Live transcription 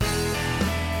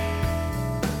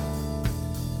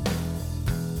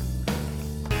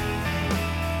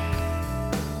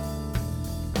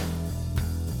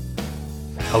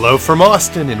Hello from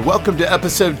Austin, and welcome to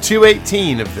episode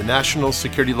 218 of the National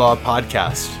Security Law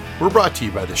Podcast. We're brought to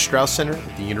you by the Strauss Center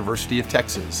at the University of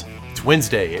Texas. It's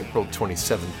Wednesday, April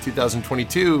 27th,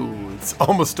 2022. It's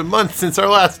almost a month since our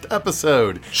last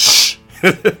episode. Shh!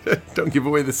 Don't give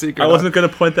away the secret. I wasn't going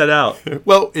to point that out.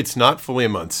 Well, it's not fully a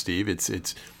month, Steve.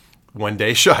 It's 1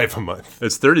 day shy of a month.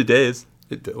 It's 30 days.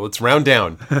 Let's round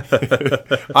down.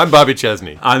 I'm Bobby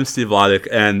Chesney. I'm Steve Vladeck,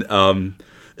 and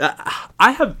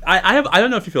I don't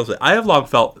know if you feel this way. I have long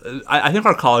felt, I think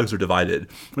our colleagues are divided.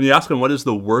 When you ask them what is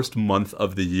the worst month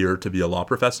of the year to be a law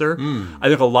professor, I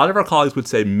think a lot of our colleagues would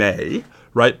say May,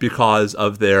 right, because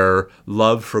of their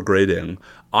love for grading.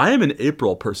 I am an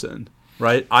April person,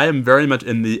 right? I am very much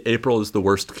in the April is the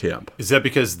worst camp. Is that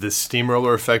because the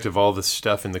steamroller effect of all the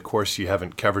stuff in the course you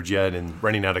haven't covered yet and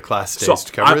running out of class days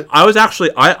to cover it?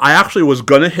 I actually was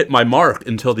going to hit my mark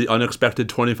until the unexpected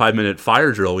 25-minute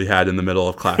fire drill we had in the middle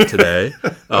of class today.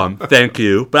 Thank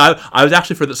you. But I was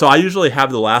actually so I usually have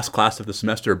the last class of the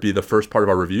semester be the first part of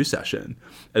our review session.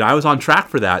 And I was on track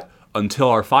for that until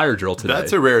our fire drill today.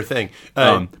 That's a rare thing.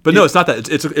 But no, it's not that.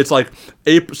 It's like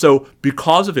so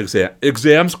because of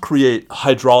exams create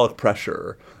hydraulic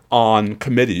pressure on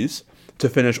committees to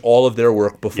finish all of their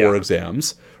work before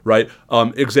exams, right?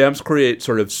 Exams create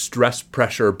sort of stress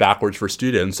pressure backwards for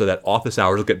students so that office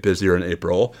hours get busier in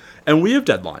April, and we have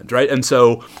deadlines, right? And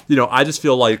so I just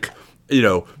feel like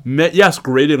yes,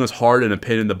 grading is hard and a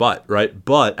pain in the butt, right?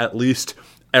 But at least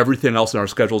everything else in our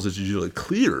schedules is usually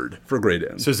cleared for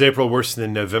grading. So is April worse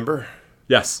than November?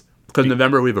 Yes, because in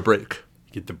November we have a break.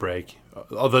 Get the break.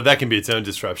 Although that can be its own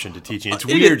disruption to teaching. It's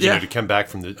weird, to come back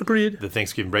from the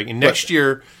Thanksgiving break. And next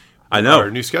year, I know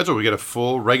our new schedule, we get a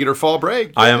full regular fall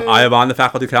break. I am on the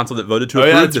faculty council that voted to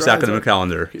approve this academic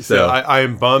calendar. So I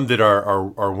am bummed that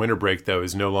our winter break though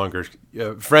is no longer.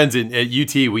 Friends at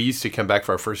UT, we used to come back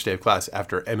for our first day of class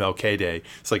after MLK Day.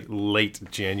 It's like late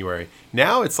January.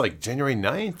 Now it's like January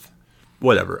 9th.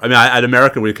 Whatever. I mean, at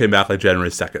American, we came back like January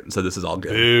 2nd, so this is all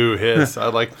good. Ooh, hiss. I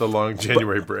like the long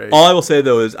January break. All I will say,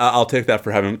 though, is I'll take that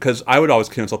for having, because I would always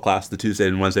cancel class the Tuesday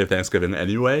and Wednesday of Thanksgiving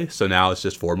anyway, so now it's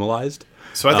just formalized.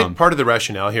 So I think part of the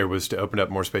rationale here was to open up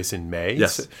more space in May.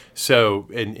 Yes. So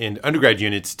in undergrad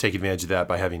units, take advantage of that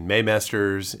by having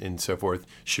Maymesters and so forth.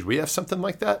 Should we have something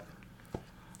like that?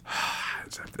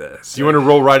 Do you want to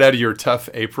roll right out of your tough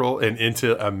April and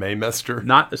into a Maymester?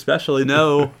 Not especially,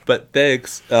 no, but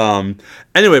thanks.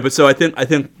 Anyway, but so I think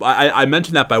I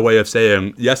mentioned that by way of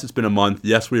saying, yes, it's been a month.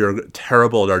 Yes, we are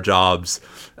terrible at our jobs.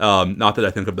 Not that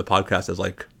I think of the podcast as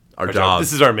like our job.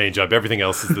 This is our main job. Everything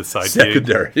else is the side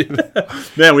secondary. gig.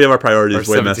 Man, we have our priorities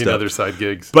our way messed up. 17 other side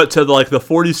gigs. But to the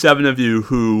 47 of you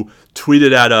who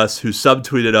tweeted at us, who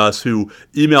subtweeted us, who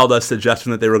emailed us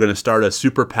suggesting that they were going to start a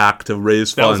super PAC to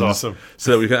raise funds. That was awesome.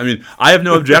 So that we can. I mean, I have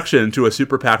no objection to a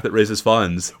super PAC that raises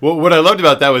funds. Well, what I loved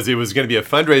about that was it was going to be a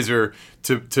fundraiser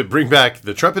to bring back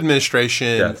the Trump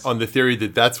administration on the theory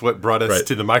that that's what brought us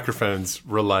to the microphones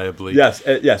reliably. Yes,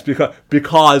 because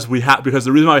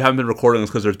the reason why we haven't been recording is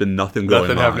because there's been nothing going on.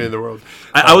 Nothing happening in the world.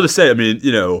 I will just say, I mean,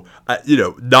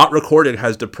 not recording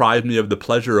has deprived me of the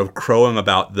pleasure of crowing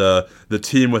about the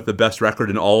team with the best record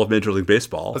in all of Major League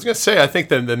Baseball. I was going to say, I think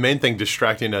the main thing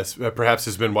distracting us perhaps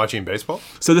has been watching baseball.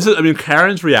 So this is, I mean,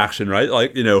 Karen's reaction, right?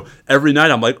 Like, every night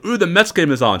I'm like, ooh, the Mets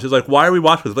game is on. She's like, why are we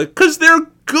watching this? Like, because they're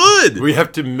good. You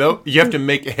have to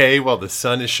make hay while the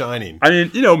sun is shining. I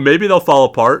mean, maybe they'll fall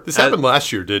apart. This happened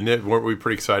last year, didn't it? Weren't we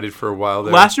pretty excited for a while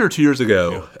there? Last year or 2 years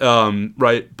ago,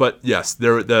 right? But yes,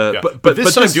 they're but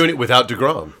this time doing it without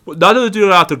DeGrom. Not only doing it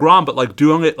without DeGrom, but like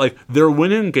doing it like they're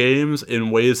winning games in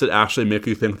ways that actually make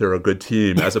you think they're a good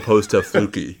team as opposed to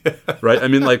fluky, right? I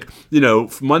mean, like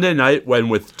Monday night when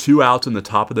with 2 outs in the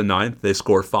top of the ninth, they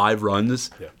score 5 runs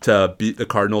to beat the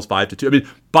Cardinals 5-2. I mean,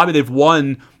 Bobby, they've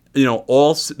won.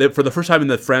 For the first time in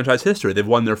the franchise history, they've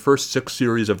won their first 6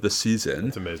 series of the season.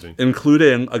 That's amazing,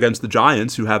 including against the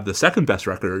Giants, who have the second best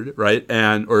record, right,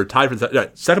 or tied for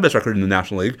the second best record in the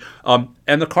National League,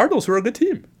 and the Cardinals, who are a good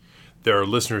team. There are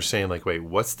listeners saying, like, "Wait,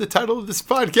 what's the title of this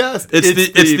podcast?" It's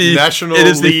the National League.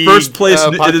 It is the first place.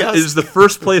 It is the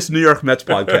first place New York Mets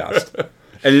podcast.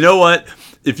 And you know what?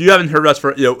 If you haven't heard us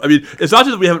I mean, it's not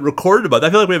just that we haven't recorded about it. I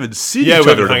feel like we haven't seen each other. Yeah, we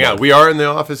haven't hung out. We are in the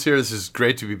office here. This is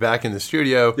great to be back in the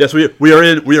studio. Yes, we are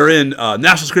in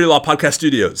National Security Law Podcast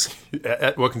Studios.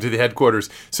 Welcome to the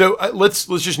headquarters. So let's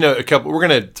just note a couple. We're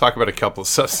going to talk about a couple of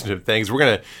substantive things. We're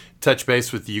going to touch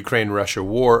base with the Ukraine-Russia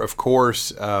war, of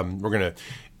course. We're going to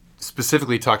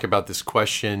specifically talk about this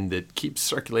question that keeps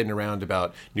circulating around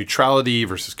about neutrality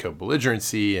versus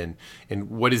co-belligerency and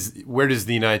where does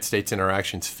the United States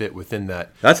interactions fit within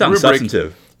that. That sounds rubric.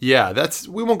 Substantive. Yeah,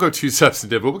 we won't go too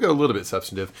substantive, but we'll go a little bit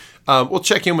substantive. We'll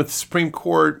check in with the Supreme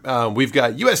Court. We've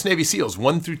got U.S. Navy SEALs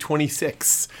 1 through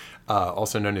 26.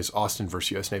 Also known as Austin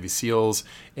versus U.S. Navy SEAls,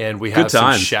 and we have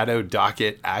some shadow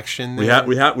docket action. There.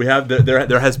 We have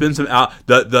there has been some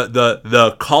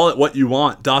the call it what you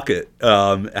want docket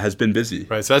has been busy.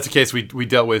 Right, so that's a case we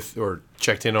dealt with or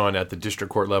checked in on at the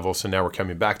district court level. So now we're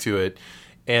coming back to it,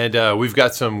 and we've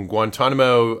got some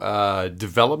Guantanamo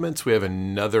developments. We have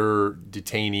another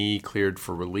detainee cleared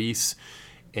for release,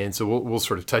 and so we'll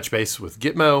sort of touch base with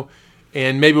GTMO.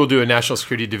 And maybe we'll do a National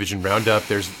Security Division roundup.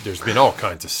 There's been all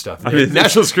kinds of stuff. I mean,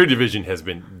 National Security Division has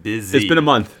been busy. It's been a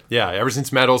month. Yeah, ever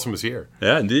since Matt Olson was here.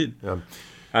 Yeah, indeed.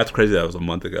 That's crazy that was a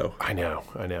month ago. I know.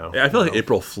 Yeah, I feel like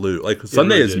April flew. Like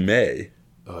Sunday is May.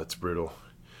 Oh, it's brutal.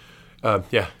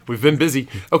 Yeah, we've been busy.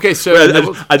 Okay, so...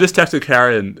 I just texted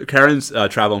Karen. Karen's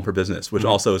traveling for business, which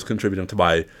also is contributing to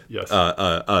my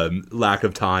lack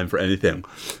of time for anything.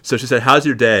 So she said, how's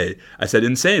your day? I said,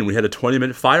 insane. We had a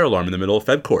 20-minute fire alarm in the middle of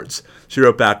Fed courts. She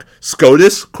wrote back,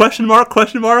 SCOTUS? Question mark?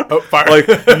 Oh, fire. Like,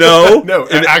 no,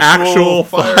 an actual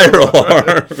fire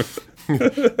alarm.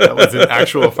 That was an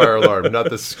actual fire alarm, not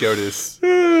the SCOTUS.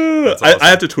 Awesome. I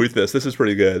have to tweet this. This is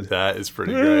pretty good. That is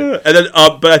pretty great. And then,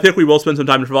 but I think we will spend some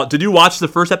time to. Did you watch the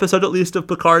first episode at least of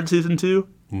Picard season 2?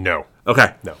 No.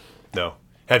 Okay. No.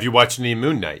 Have you watched any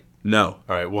Moon Knight? No.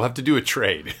 All right, we'll have to do a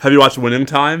trade. Have you watched Winning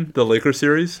Time, the Lakers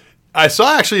series? I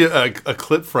saw actually a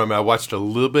clip from it. I watched a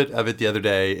little bit of it the other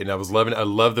day, and I was loving it. I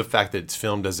love the fact that it's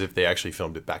filmed as if they actually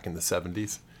filmed it back in the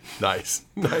 70s. Nice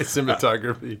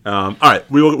cinematography. All right,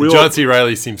 we will. John C.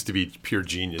 Reilly seems to be pure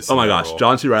genius. Oh my gosh, role.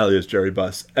 John C. Reilly is Jerry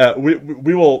Buss. We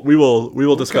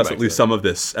will discuss at least some of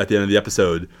this at the end of the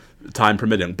episode, time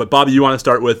permitting. But Bobby, you want to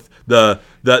start with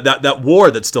that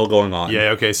war that's still going on? Yeah.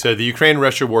 Okay. So the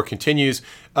Ukraine-Russia war continues.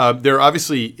 There are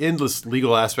obviously endless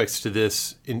legal aspects to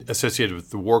this associated with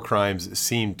the war crimes that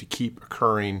seem to keep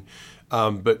occurring.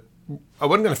 But I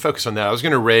wasn't going to focus on that. I was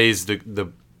going to raise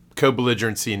the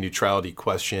co-belligerency and neutrality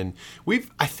question.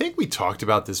 I think we talked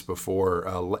about this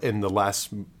before in the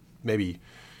last maybe,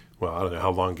 well, I don't know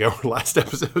how long ago our last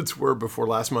episodes were before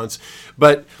last month's,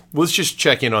 but let's just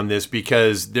check in on this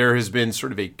because there has been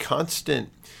sort of a constant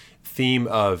theme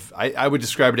of, I would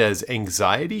describe it as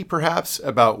anxiety perhaps,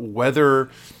 about whether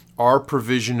our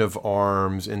provision of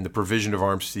arms and the provision of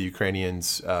arms to the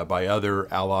Ukrainians by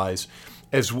other allies,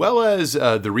 as well as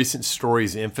the recent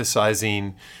stories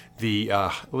emphasizing the,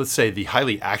 let's say, the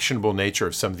highly actionable nature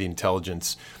of some of the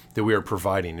intelligence that we are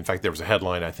providing. In fact, there was a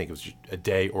headline, I think it was a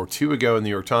day or two ago in the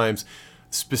New York Times,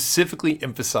 specifically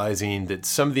emphasizing that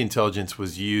some of the intelligence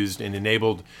was used and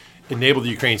enabled the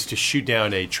Ukrainians to shoot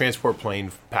down a transport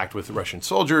plane packed with Russian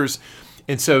soldiers.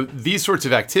 And so these sorts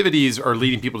of activities are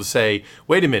leading people to say,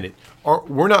 wait a minute,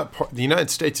 the United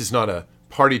States is not a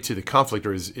party to the conflict,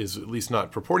 or is at least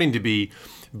not purporting to be,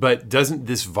 but doesn't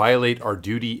this violate our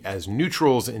duty as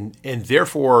neutrals? And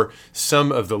therefore,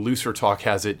 some of the looser talk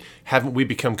has it, haven't we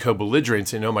become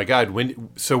co-belligerents? And oh my God,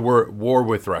 so we're at war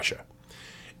with Russia.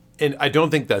 And I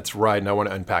don't think that's right, and I want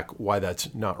to unpack why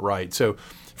that's not right. So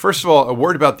first of all, a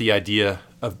word about the idea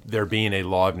of there being a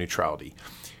law of neutrality.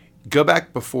 Go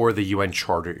back before the UN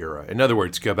Charter era. In other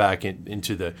words, go back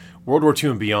into the World War II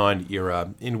and beyond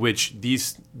era, in which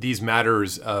these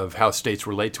matters of how states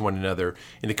relate to one another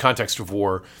in the context of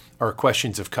war are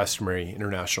questions of customary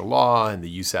international law and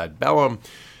the jus ad bellum.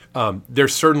 There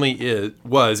certainly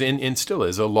was and still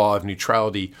is a law of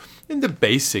neutrality. And the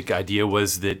basic idea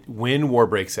was that when war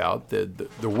breaks out, the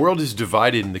world is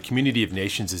divided and the community of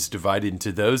nations is divided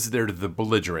into those that are the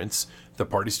belligerents, the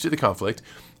parties to the conflict,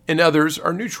 and others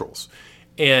are neutrals.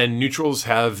 And neutrals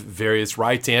have various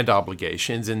rights and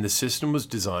obligations, and the system was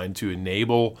designed to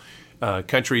enable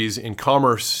countries in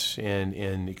commerce and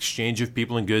in exchange of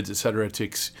people and goods, et cetera,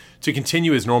 to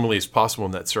continue as normally as possible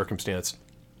in that circumstance.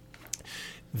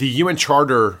 The UN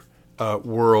Charter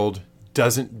world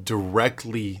doesn't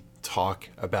directly talk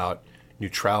about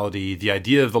neutrality. The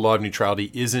idea of the law of neutrality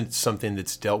isn't something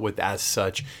that's dealt with as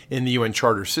such in the UN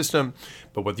Charter system,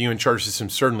 but what the UN Charter system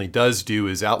certainly does do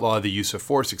is outlaw the use of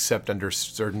force except under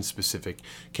certain specific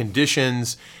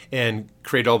conditions and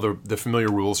create all the familiar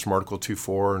rules from Article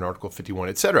 2.4 and Article 51,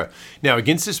 etc. Now,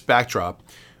 against this backdrop,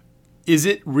 is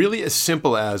it really as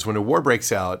simple as when a war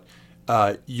breaks out,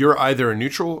 you're either a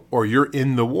neutral or you're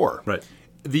in the war? Right.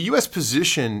 The U.S.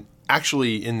 position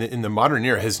actually in the modern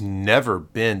era has never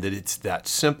been that it's that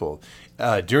simple.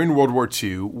 During World War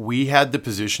II, we had the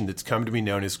position that's come to be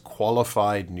known as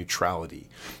qualified neutrality.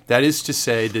 That is to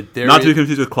say that there not to be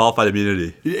confused with qualified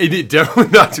immunity. It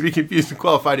definitely not to be confused with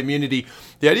qualified immunity.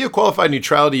 The idea of qualified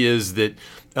neutrality is that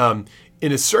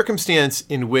in a circumstance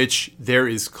in which there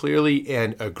is clearly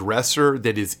an aggressor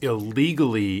that is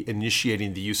illegally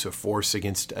initiating the use of force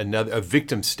against a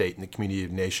victim state in the community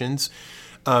of nations,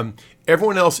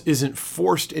 everyone else isn't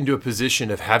forced into a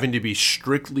position of having to be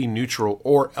strictly neutral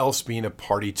or else being a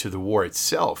party to the war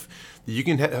itself. You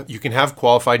can have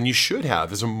qualified, and you should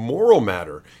have, as a moral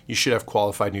matter, you should have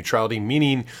qualified neutrality,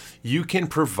 meaning you can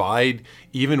provide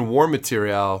even war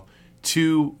material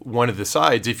to one of the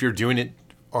sides if you're doing it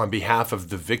on behalf of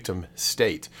the victim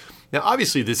state. Now,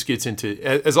 obviously, this gets into,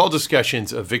 as all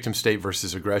discussions of victim state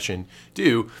versus aggression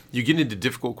do, you get into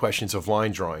difficult questions of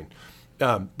line drawing.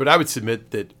 But I would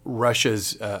submit that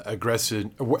Russia's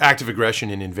active aggression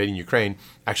in invading Ukraine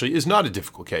actually is not a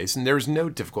difficult case, and there is no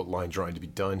difficult line drawing to be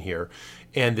done here.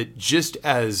 And that just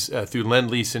as through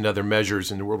Lend-Lease and other measures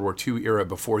in the World War II era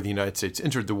before the United States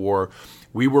entered the war,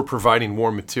 we were providing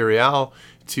war material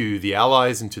to the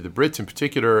Allies and to the Brits in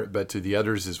particular, but to the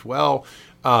others as well,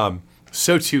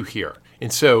 so too here.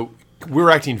 And so we're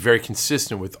acting very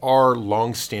consistent with our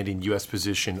long-standing U.S.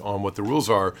 position on what the rules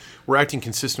are. We're acting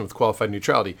consistent with qualified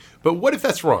neutrality. But what if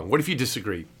that's wrong? What if you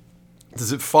disagree?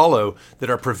 Does it follow that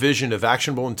our provision of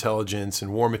actionable intelligence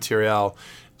and war material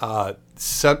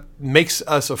makes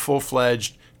us a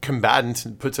full-fledged combatant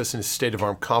and puts us in a state of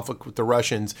armed conflict with the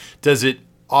Russians? Does it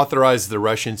authorize the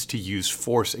Russians to use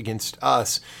force against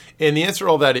us? And the answer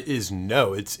to all that is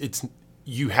no. It's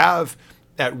you have,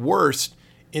 at worst,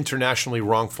 internationally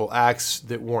wrongful acts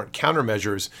that warrant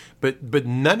countermeasures, but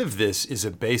none of this is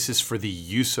a basis for the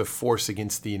use of force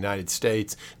against the United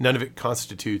States. None of it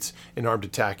constitutes an armed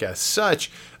attack as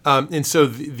such. And so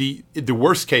the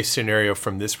worst case scenario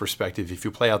from this perspective, if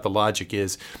you play out the logic,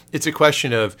 is it's a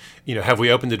question of, have we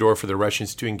opened the door for the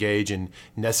Russians to engage in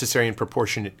necessary and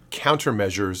proportionate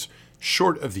countermeasures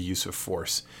short of the use of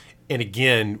force? And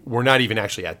again, we're not even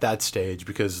actually at that stage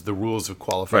because the rules of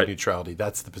qualified neutrality,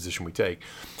 that's the position we take.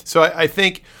 So I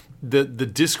think the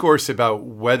discourse about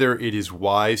whether it is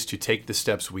wise to take the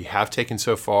steps we have taken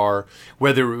so far,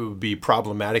 whether it would be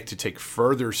problematic to take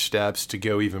further steps to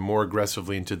go even more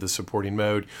aggressively into the supporting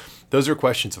mode, those are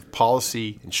questions of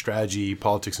policy and strategy,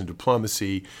 politics and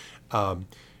diplomacy.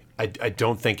 I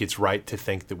don't think it's right to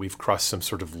think that we've crossed some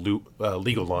sort of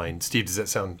legal line. Steve, does that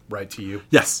sound right to you?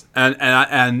 Yes, and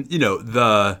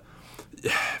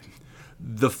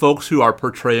the folks who are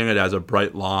portraying it as a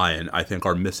bright line, I think,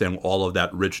 are missing all of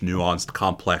that rich, nuanced,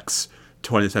 complex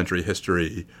 20th century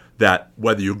history that,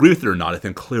 whether you agree with it or not, I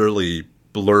think clearly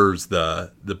blurs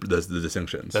the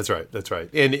distinctions. That's right.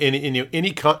 And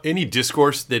any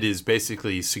discourse that is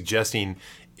basically suggesting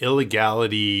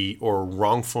illegality or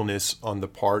wrongfulness on the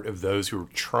part of those who are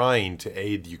trying to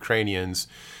aid the Ukrainians,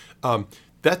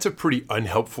 that's a pretty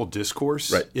unhelpful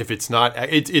discourse. Right. If it's not,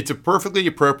 it's a perfectly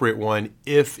appropriate one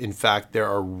if, in fact, there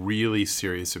are really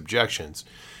serious objections.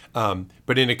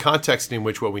 But in a context in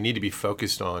which what we need to be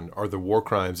focused on are the war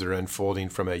crimes that are unfolding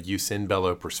from a jus in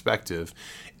bello perspective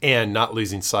and not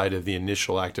losing sight of the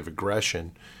initial act of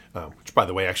aggression, which, by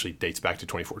the way, actually dates back to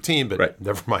 2014, but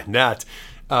never mind that.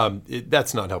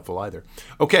 That's not helpful either.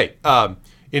 Okay.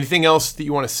 Anything else that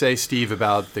you want to say, Steve,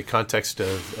 about the context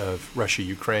of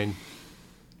Russia-Ukraine?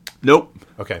 Nope.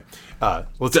 Okay.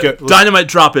 Let's go. Dynamite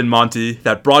drop in, Monty.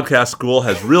 That broadcast school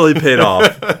has really paid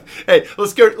off. Hey,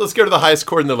 let's go to the highest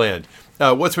court in the land.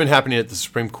 What's been happening at the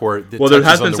Supreme Court? Well, there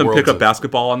has been some pickup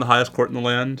basketball on the highest court in the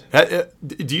land.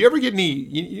 Do you ever get any?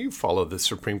 You follow the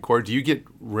Supreme Court. Do you get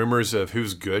rumors of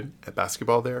who's good at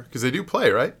basketball there? Because they do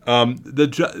play, right? None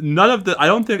of the. I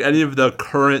don't think any of the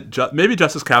current. Maybe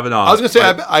Justice Kavanaugh. I was going to say.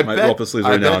 I bet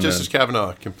Justice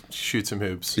Kavanaugh can shoot some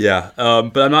hoops. Yeah,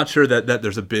 but I'm not sure that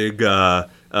there's a big.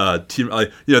 Team,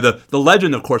 the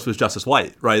legend, of course, was Justice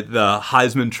White, right? The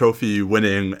Heisman Trophy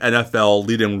winning NFL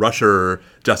leading rusher,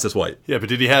 Justice White. Yeah, but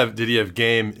did he have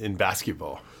game in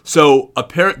basketball? So I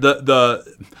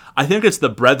think it's the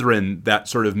brethren that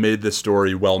sort of made this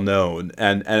story well known,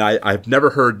 and I've never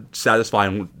heard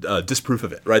satisfying disproof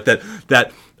of it, right?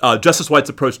 That Justice White's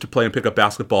approach to playing pickup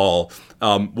basketball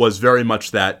was very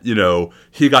much that,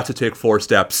 he got to take 4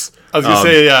 steps. I was going to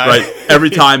say, yeah. Right? Every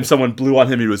time someone blew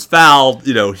on him, he was fouled.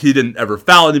 He didn't ever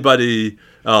foul anybody.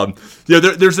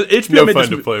 There's an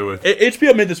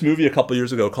HBO made this movie a couple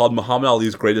years ago called Muhammad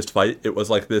Ali's Greatest Fight. It was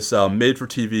like this made for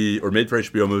TV or made for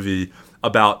HBO movie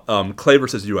about Clay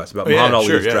versus U.S. about Muhammad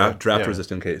Ali's draft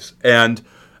resistant case. And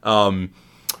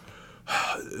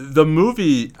the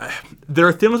movie, there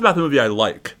are things about the movie I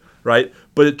like, right?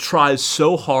 But it tries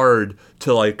so hard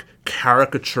to like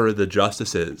caricature the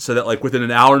justices so that like within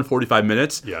an hour and 45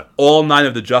 minutes, all 9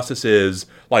 of the justices,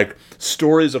 like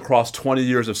stories across 20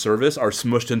 years of service are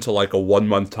smushed into like a 1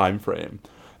 month time frame.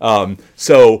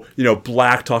 So,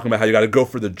 Black talking about how you got to go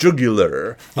for the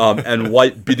jugular, and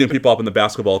White beating people up in the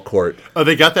basketball court. Oh,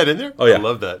 they got that in there? Oh, yeah. I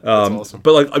love that. That's awesome.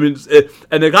 But,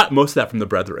 and they got most of that from the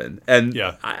Brethren. And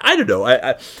I don't know.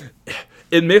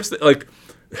 It makes,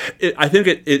 I think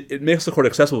it makes the court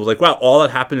accessible. It's like, wow, all that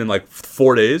happened in,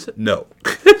 4 days? No.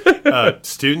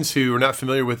 Students who are not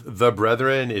familiar with The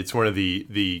Brethren, it's one of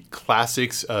the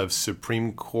classics of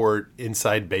Supreme Court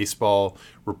inside baseball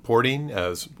reporting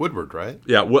as Woodward, right?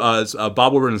 Yeah,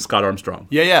 Bob Woodward and Scott Armstrong.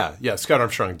 Yeah. Scott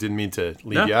Armstrong. Didn't mean to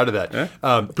leave you out of that.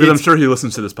 Yeah. Because I'm sure he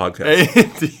listens to this podcast.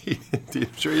 Indeed,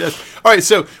 I'm sure he does. All right,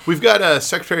 so we've got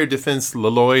Secretary of Defense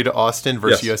Lloyd Austin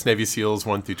versus U.S. Navy SEALs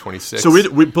 1 through 26. So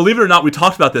we believe it or not, we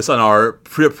talked about this on our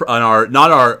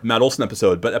not our Matt Olson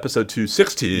episode, but episode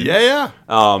 216. Yeah.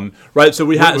 Right. So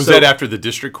we had was that after the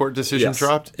district court decision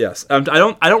dropped? Yes. I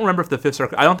don't remember if the Fifth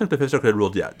Circuit. I don't think the Fifth Circuit had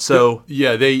ruled yet. So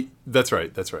That's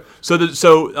right. So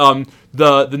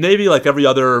the Navy, like every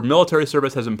other military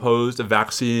service, has imposed a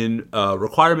vaccine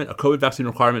requirement, a COVID vaccine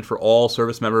requirement for all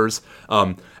service members.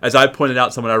 As I pointed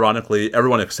out, somewhat ironically,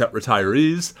 everyone except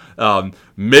retirees.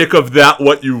 Make of that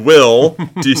what you will.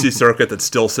 D.C. Circuit that's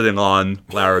still sitting on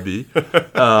Larrabee.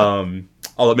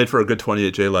 Although it made for a good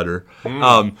 28J letter.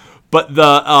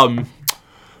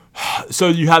 So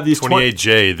you have these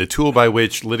 28J, the tool by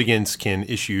which litigants can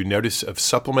issue notice of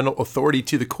supplemental authority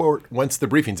to the court once the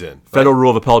briefing's in. Right? Federal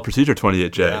Rule of Appellate Procedure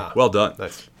 28J. Yeah. Well done.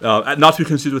 Nice. Not to be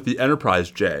confused with the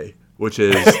Enterprise J, which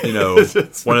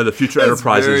is one of the future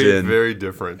enterprises very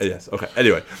different. Yes. Okay.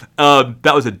 Anyway,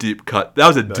 that was a deep cut. That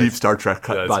was a deep Star Trek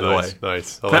cut, by the way.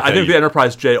 Nice. I think the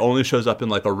Enterprise J only shows up in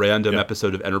like a random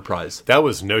episode of Enterprise. That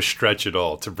was no stretch at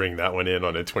all to bring that one in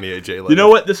on a 28J letter. You know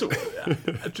what? This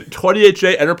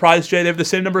 28J, Enterprise J, they have the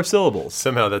same number of syllables.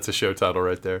 Somehow that's a show title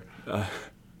right there.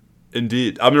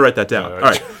 Indeed. I'm going to write that down. All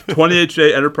right.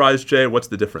 28J, Enterprise J, what's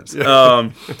the difference?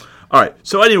 All right.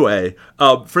 So anyway,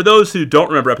 for those who don't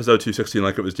remember episode 216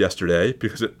 like it was yesterday,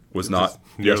 because it was not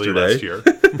yesterday. Last year.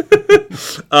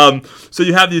 So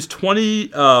you have these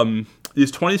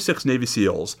 26 Navy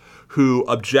SEALs who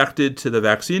objected to the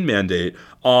vaccine mandate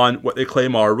on what they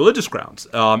claim are religious grounds.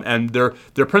 And their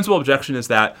principal objection is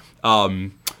that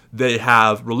they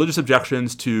have religious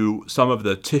objections to some of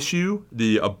the tissue,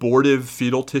 the abortive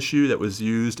fetal tissue that was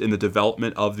used in the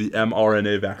development of the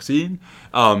mRNA vaccine.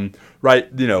 Right?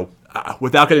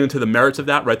 Without getting into the merits of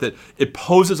that, right, that it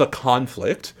poses a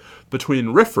conflict between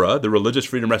RFRA, the Religious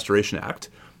Freedom Restoration Act,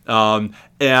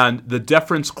 and the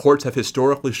deference courts have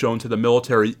historically shown to the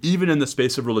military, even in the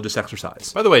space of religious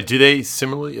exercise. By the way, do they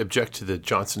similarly object to the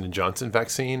Johnson & Johnson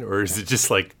vaccine, or is it just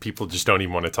like people just don't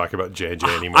even want to talk about J&J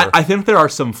anymore? I think there are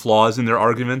some flaws in their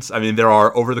arguments. I mean, there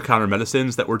are over-the-counter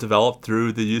medicines that were developed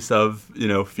through the use of,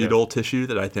 fetal tissue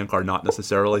that I think are not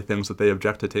necessarily things that they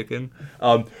object to taking.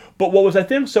 But what was, I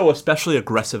think, so especially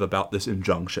aggressive about this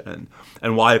injunction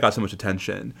and why it got so much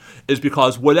attention is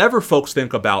because whatever folks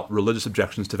think about religious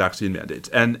objections to vaccine mandates,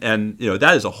 and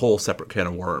that is a whole separate can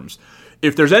of worms.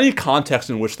 If there's any context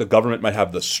in which the government might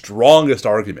have the strongest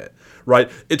argument, right,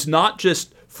 it's not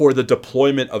just for the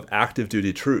deployment of active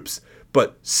duty troops,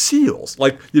 but SEALs,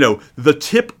 the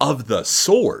tip of the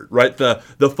sword, right?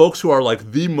 The folks who are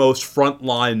like the most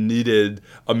frontline needed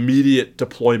immediate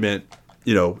deployment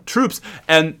troops.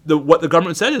 And what the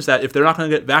government said is that if they're not going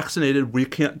to get vaccinated, we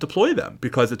can't deploy them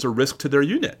because it's a risk to their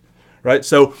unit, right?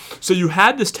 So you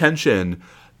had this tension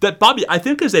that, Bobby, I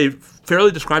think is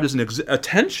fairly described as a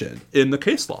tension in the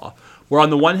case law, where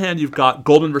on the one hand you've got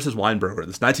Goldman versus Weinberger,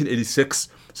 this 1986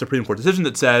 Supreme Court decision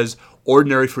that says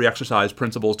ordinary free exercise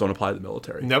principles don't apply to the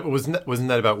military. No, wasn't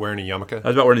that about wearing a yarmulke? That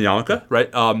was about wearing a yarmulke,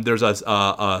 right? There's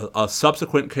a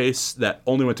subsequent case that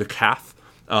only went to CAF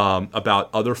about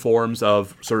other forms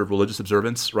of sort of religious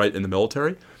observance, right, in the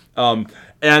military.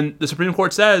 And the Supreme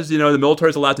Court says, the military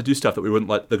is allowed to do stuff that we wouldn't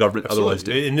let the government otherwise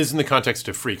do. And this is in the context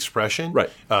of free expression.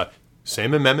 Right.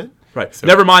 Same amendment. Right. So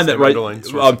never mind that, right, wearing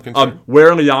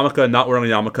a yarmulke, not wearing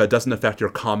a yarmulke doesn't affect your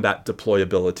combat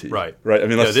deployability. Right. Right. I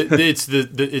mean,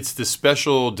 it's the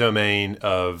special domain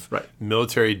of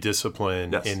military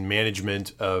discipline and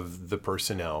management of the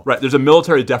personnel. Right. There's a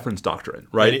military deference doctrine,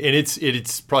 right? And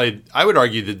it's probably, I would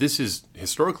argue that this is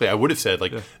historically, I would have said,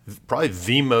 probably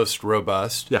the most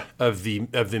robust of the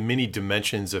many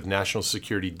dimensions of national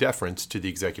security deference to the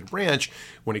executive branch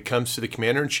when it comes to the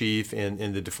commander in chief and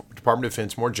the Department of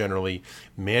Defense more generally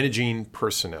managing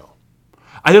personnel.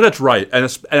 I think that's right, and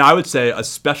I would say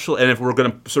especially, and if we're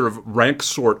going to sort of rank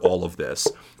sort all of this,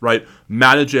 right,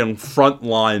 managing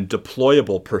frontline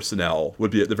deployable personnel would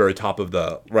be at the very top of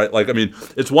the, right, like, I mean,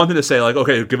 it's one thing to say, like,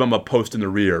 okay, give them a post in the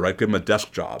rear, right, give them a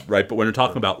desk job, right, but when you're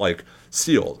talking about, like,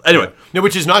 SEALs, anyway. No,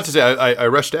 which is not to say, I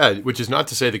rush to add, which is not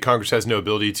to say that Congress has no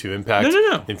ability to impact.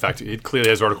 No. In fact, it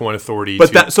clearly has Article 1 authority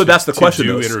but that's the question,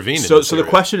 to intervene. So the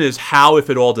question is, how,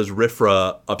 if at all, does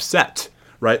RFRA upset,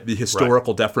 right, the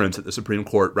historical deference that the Supreme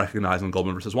Court recognized in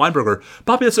Goldman versus Weinberger?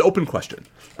 Bobby, that's an open question,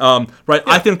 right? Yeah.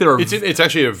 I think there are. It's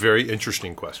actually a very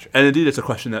interesting question, and indeed, it's a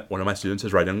question that one of my students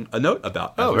is writing a note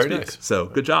about. Oh, very nice. So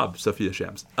good job, Sophia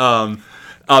Shams.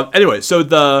 Anyway, so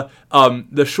the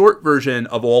short version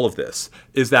of all of this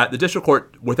is that the district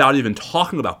court, without even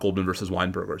talking about Goldman versus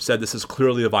Weinberger, said this is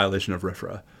clearly a violation of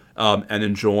RFRA. And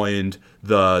enjoined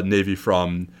the Navy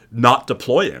from not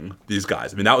deploying these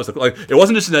guys. I mean, that was like, it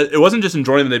wasn't just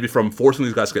enjoining the Navy from forcing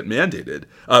these guys to get mandated,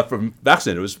 from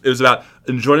vaccinated. It was about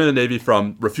enjoining the Navy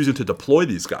from refusing to deploy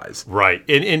these guys. Right,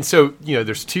 and so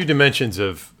there's two dimensions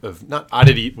of not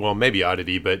oddity, well, maybe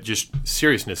oddity, but just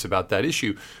seriousness about that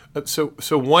issue.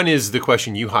 So one is the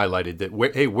question you highlighted that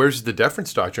where's the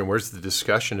deference doctrine? Where's the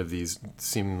discussion of these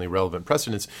seemingly relevant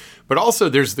precedents? But also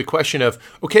there's the question of,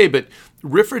 okay, but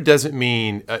RFRA doesn't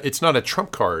mean it's not a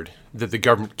trump card that the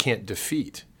government can't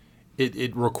defeat.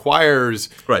 It requires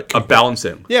a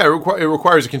balancing. Yeah, it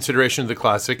requires a consideration of the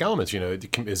classic elements.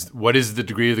 What is the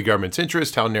degree of the government's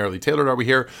interest? How narrowly tailored are we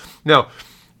here? Now,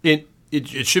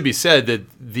 It should be said that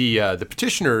the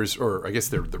petitioners, or I guess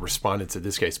they're the respondents in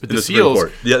this case, but the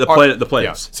SEALs, the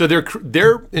plaintiffs. Yeah. So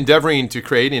they're endeavoring to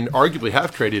create, and arguably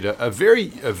have created, a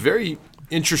very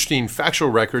interesting factual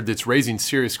record that's raising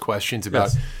serious questions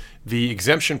about the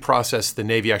exemption process the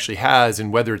Navy actually has,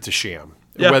 and whether it's a sham,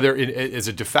 whether it is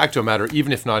a de facto matter,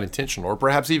 even if not intentional, or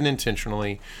perhaps even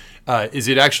intentionally. Is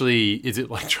it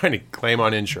like trying to claim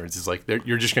on insurance? It's like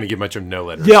you're just going to give much of no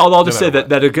letters. Yeah, although I'll just say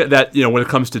that when it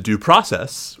comes to due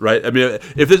process, right? I mean,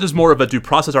 if this is more of a due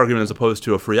process argument as opposed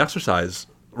to a free exercise,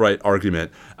 right,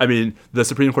 argument, I mean, the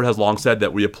Supreme Court has long said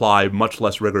that we apply much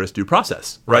less rigorous due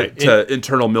process, right, to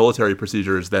internal military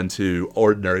procedures than to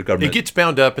ordinary government. It gets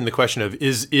bound up in the question of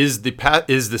is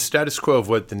the status quo of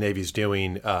what the Navy's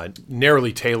doing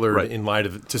narrowly tailored in light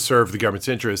of to serve the government's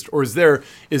interest, or is there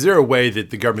a way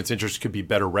that the government's interest could be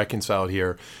better reconciled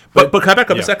here? But can I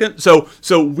back up a second?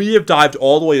 So we have dived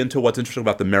all the way into what's interesting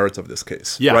about the merits of this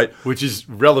case, right? Which is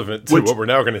relevant to what we're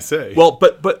now going to say. Well,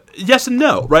 but yes and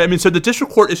no, right? I mean, so the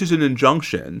district court issues an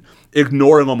injunction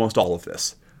ignoring almost all of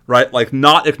this, right? Like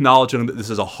not acknowledging that this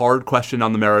is a hard question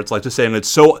on the merits, like just saying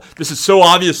this is so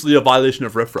obviously a violation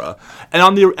of RFRA. And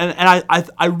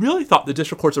I really thought the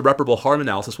district court's irreparable harm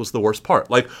analysis was the worst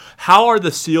part. Like, how are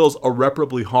the SEALs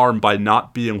irreparably harmed by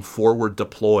not being forward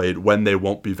deployed when they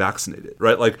won't be vaccinated,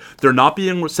 right? Like, they're not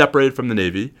being separated from the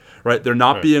Navy, right? They're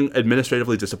not being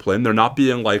administratively disciplined. They're not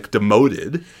being, like,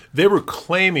 demoted.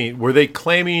 Were they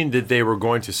claiming that they were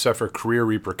going to suffer career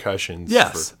repercussions?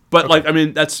 Yes. But I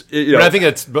mean, that's... But I think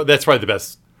that's probably the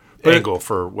best angle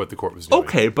for what the court was doing.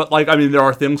 Okay, but there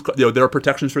are things, there are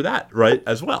protections for that, right,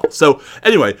 as well. So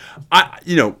anyway,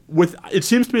 it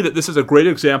seems to me that this is a great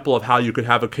example of how you could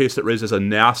have a case that raises a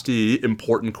nasty,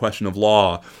 important question of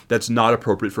law that's not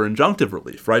appropriate for injunctive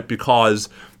relief, right? Because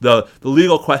the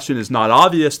legal question is not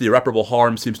obvious. The irreparable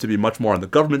harm seems to be much more on the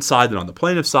government side than on the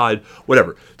plaintiff side.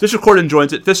 Whatever. District court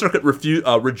enjoins it. Fifth Circuit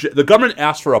the government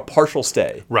asked for a partial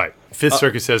stay. Right. Fifth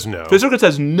Circuit says no. Fifth Circuit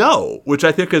says no, which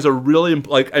I think is a really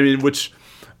right.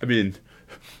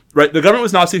 The government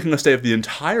was not seeking a stay of the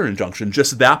entire injunction,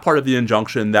 just that part of the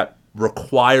injunction that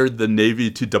required the Navy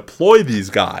to deploy these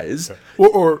guys.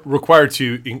 Or required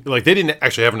to, they didn't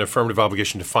actually have an affirmative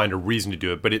obligation to find a reason to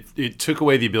do it, but it took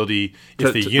away the ability,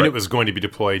 if the unit was going to be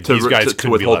deployed, these guys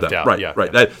couldn't be left out. Right.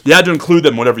 You had to include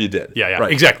them whatever you did. Yeah,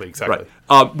 right. Exactly. Right.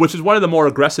 Which is one of the more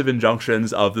aggressive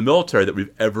injunctions of the military that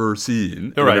we've ever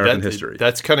seen in American history.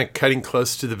 That's kind of cutting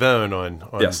close to the bone on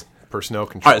personnel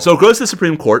control. All right, so it goes to the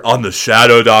Supreme Court on the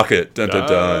shadow docket. Dun, dun,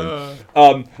 dun.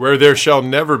 Where there shall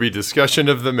never be discussion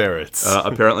of the merits.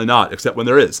 Apparently not, except when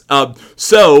there is.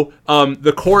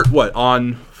 The court,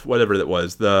 on whatever that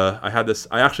was, I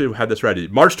actually had this ready.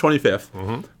 March 25th.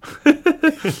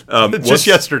 Mm-hmm. Just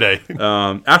yesterday.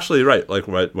 Actually, right, like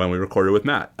when we recorded with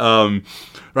Matt. The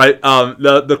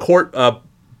court,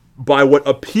 by what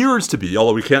appears to be,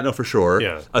 although we can't know for sure,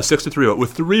 a 6-3 vote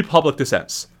with 3 public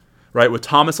dissents. Right, with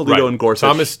Thomas, Alito, and Gorsuch.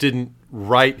 Thomas didn't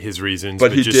write his reasons,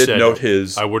 but he just did said, note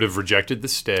his... I would have rejected the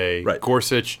stay. Right.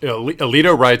 Gorsuch,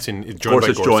 Alito writes and joined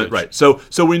by Gorsuch. Right. So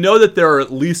we know that there are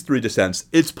at least 3 dissents.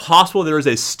 It's possible there is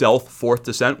a stealth 4th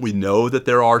dissent. We know that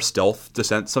there are stealth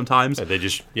dissents sometimes.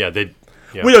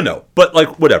 Yeah. We don't know, but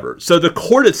like whatever. So the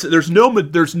court, there's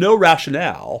no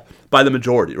rationale by the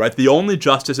majority, right? The only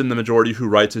justice in the majority who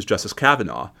writes is Justice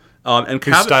Kavanaugh. And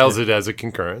who styles it as a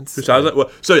concurrence.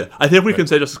 I think we can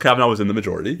say Justice Kavanaugh was in the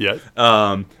majority.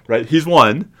 Yeah. Right. He's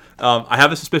one. I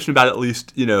have a suspicion about at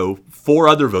least 4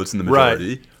 other votes in the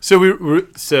majority.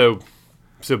 Right. So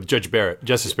Justice Barrett.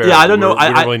 Yeah, I don't know.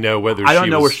 I don't really know whether I don't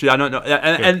know where she. I don't know,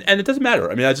 and it doesn't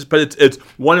matter. I mean, but it's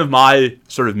one of my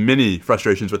sort of mini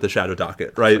frustrations with the shadow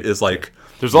docket. Right. Is like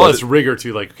there's all this rigor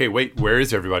to like, okay, wait, where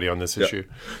is everybody on this issue?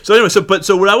 So anyway, so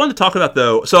what I want to talk about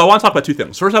though, I want to talk about 2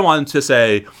 things. First, I wanted to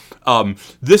say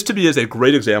this to me is a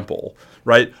great example,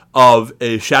 right, of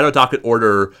a shadow docket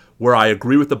order where I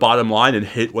agree with the bottom line and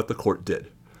hate what the court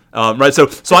did. Right. So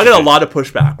I get a lot of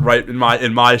pushback, right, in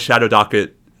my shadow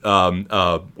docket. In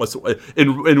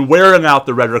wearing out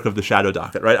the rhetoric of the shadow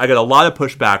docket, right? I get a lot of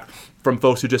pushback from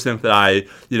folks who just think that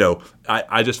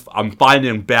I'm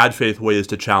finding bad faith ways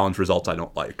to challenge results I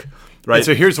don't like, right? And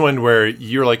so here's one where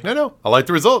you're like, no, I like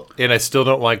the result, and I still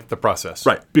don't like the process,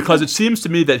 right? Because it seems to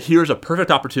me that here's a perfect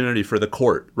opportunity for the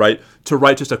court, right, to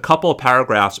write just a couple of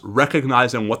paragraphs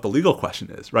recognizing what the legal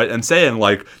question is, right, and saying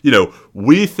like,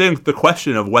 we think the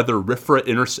question of whether how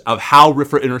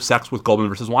RFRA intersects with Goldman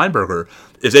versus Weinberger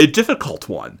is a difficult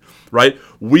one, right?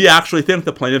 We actually think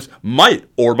the plaintiffs might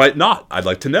or might not, I'd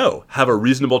like to know, have a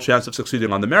reasonable chance of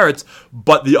succeeding on the merits,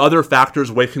 but the other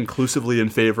factors weigh conclusively in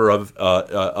favor of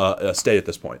a stay at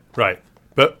this point. Right.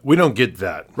 But we don't get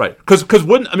that. Right. Because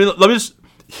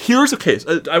here's a case.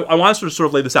 I want to sort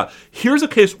of lay this out. Here's a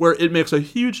case where it makes a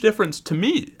huge difference to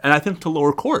me, and I think to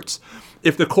lower courts.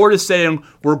 If the court is saying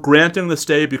we're granting the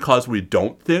stay because we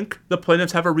don't think the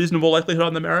plaintiffs have a reasonable likelihood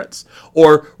on the merits,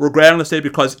 or we're granting the stay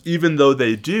because even though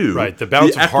they do, right, the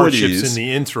balance of hardships in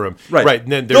the interim, right,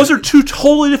 and those are 2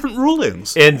 totally different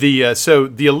rulings. And the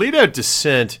Alito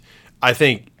dissent, I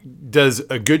think, does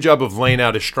a good job of laying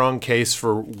out a strong case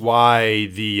for why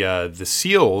the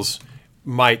SEALs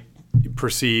might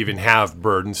perceive and have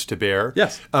burdens to bear.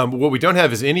 Yes. What we don't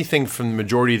have is anything from the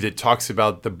majority that talks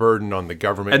about the burden on the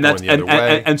government going the other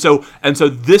way. And so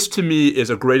this to me is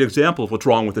a great example of what's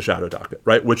wrong with the shadow docket,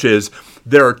 right? Which is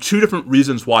there are 2 different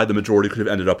reasons why the majority could have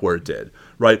ended up where it did,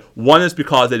 right? One is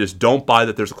because they just don't buy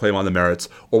that there's a claim on the merits,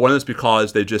 or one is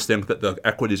because they just think that the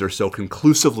equities are so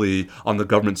conclusively on the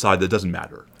government side that it doesn't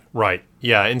matter. Right.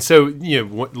 Yeah. And so,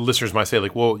 what listeners might say,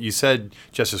 like, well, you said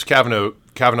Justice Kavanaugh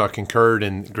concurred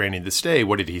in granting the stay.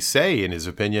 What did he say in his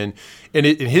opinion? And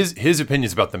his opinion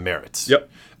is about the merits. Yep.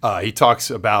 He talks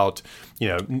about,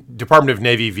 Department of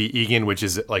Navy v. Egan, which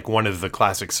is like one of the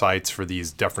classic sites for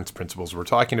these deference principles we're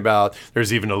talking about.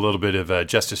 There's even a little bit of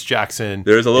Justice Jackson.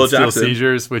 There's a little Jackson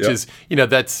seizures, which is,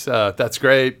 that's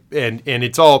great, and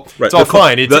it's all right. It's all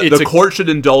fine. The court should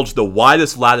indulge the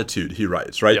widest latitude, he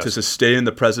writes, right, yes, to sustain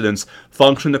the president's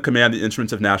function to command the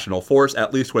instruments of national force,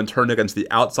 at least when turned against the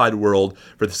outside world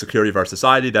for the security of our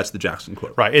society. That's the Jackson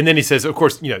quote. Right, and then he says, of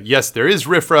course, yes, there is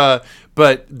RFRA,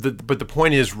 but the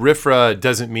point is, RFRA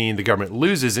doesn't mean the government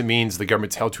loses. It means the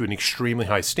government's held to an extremely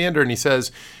high standard. And he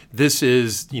says this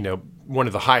is, one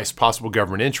of the highest possible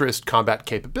government interest, combat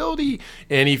capability.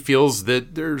 And he feels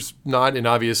that there's not an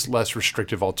obvious, less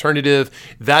restrictive alternative.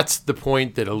 That's the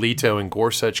point that Alito and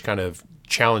Gorsuch kind of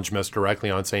challenge most directly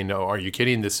on, saying, no, are you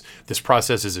kidding? This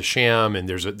process is a sham, and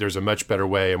there's a much better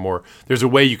way, there's a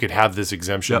way you could have this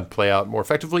exemption play out more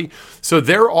effectively. So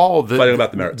they're all fighting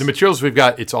about the merits. The materials we've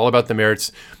got, it's all about the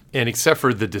merits. And except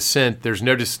for the dissent,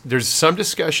 there's some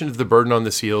discussion of the burden on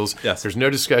the SEALs. Yes. There's no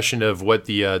discussion of what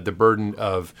the burden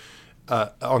of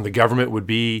on the government would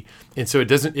be, and so it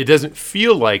doesn't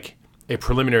feel like a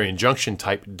preliminary injunction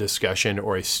type discussion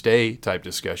or a stay type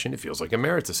discussion. It feels like a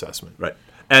merits assessment. Right.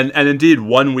 And indeed,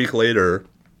 1 week later,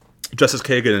 Justice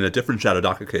Kagan, in a different shadow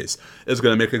docket case, is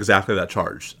going to make exactly that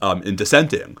charge in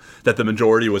dissenting, that the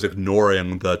majority was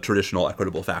ignoring the traditional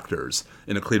equitable factors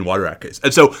in a Clean Water Act case.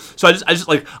 And so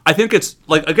I think it's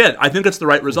the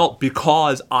right result,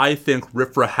 because I think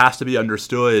RFRA has to be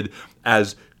understood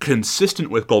as consistent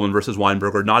with Goldman versus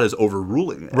Weinberger, not as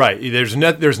overruling it. Right. There's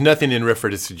nothing in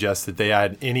RFRA to suggest that they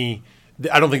had any.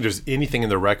 I don't think there's anything in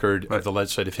the record of the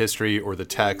legislative history or the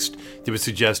text that would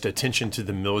suggest attention to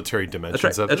the military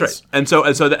dimensions of this. That's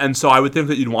right. And so I would think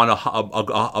that you'd want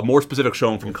a more specific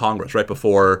showing from Congress right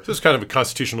before. So it's kind of a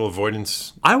constitutional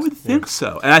avoidance. I would think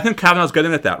so. And I think Kavanaugh's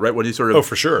getting at that, right? When he sort of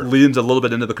for sure leans a little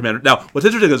bit into the commander. Now, what's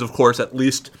interesting is, of course, at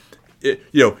least,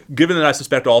 given that I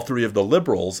suspect all 3 of the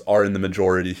liberals are in the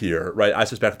majority here, right? I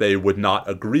suspect they would not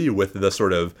agree with the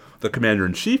sort of the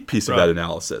commander-in-chief piece of that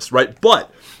analysis, right?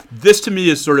 But this, to me,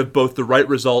 is sort of both the right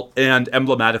result and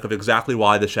emblematic of exactly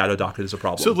why the shadow docket is a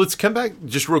problem. So let's come back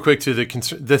just real quick to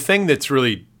the thing that's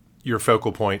really your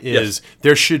focal point is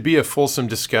there should be a fulsome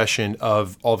discussion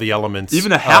of all the elements.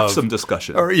 Even a half-some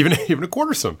discussion. Or even a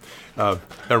quarter-some. That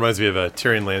reminds me of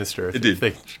Tyrion Lannister. Indeed. If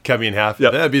they cut me in half,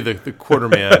 that'd be the quarter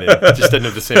man. And it just doesn't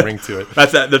have the same ring to it.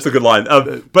 That's a good line.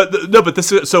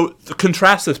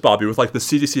 Contrast this, Bobby, with like the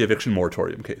CDC eviction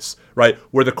moratorium case, right?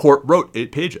 Where the court wrote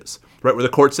 8 pages, right? Where the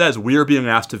court says, we are being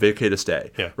asked to vacate a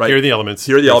stay. Yeah. Right? Here are the elements.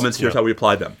 Here's how we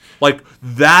apply them. Like,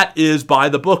 that is by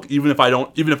the book, even if I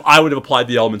would have applied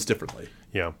the elements differently.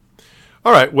 Yeah.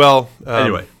 All right. Well,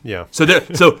 anyway. Yeah. So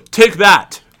take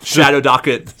that, shadow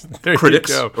docket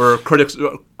critics or critics,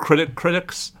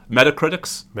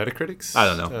 Metacritics. I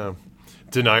don't know.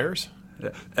 Deniers.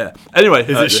 Anyway,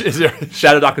 is there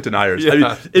shadow docket deniers? Yeah. I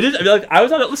mean, it is. I mean, like, I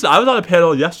was on a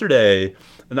panel yesterday,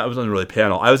 and that wasn't really a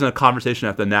panel. I was in a conversation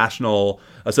at the National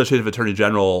Association of Attorneys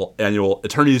General annual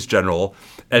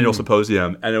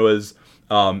symposium, and it was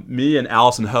me and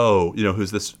Allison Ho, who's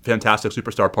this fantastic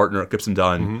superstar partner at Gibson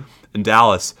Dunn in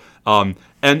Dallas.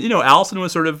 And Allison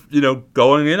was sort of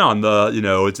going in on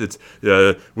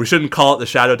the we shouldn't call it the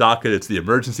shadow docket, it's the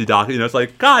emergency docket. It's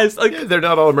like, guys, like, they're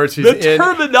not all emergencies. The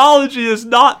terminology is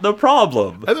not the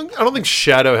problem. I don't think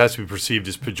shadow has to be perceived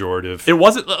as pejorative. It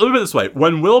wasn't. Let me put it this way: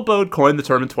 when Will Bode coined the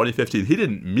term in 2015, he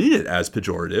didn't mean it as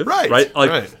pejorative. Right.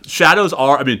 Like, shadows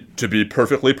are. I mean, to be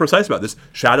perfectly precise about this,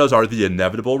 shadows are the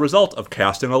inevitable result of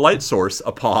casting a light source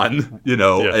upon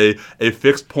a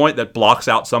fixed point that blocks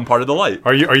out some part of the light.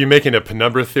 Are you making a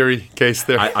penumbra theory case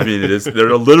there? I mean, it is. There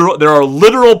are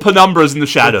literal penumbras in the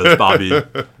shadows, Bobby.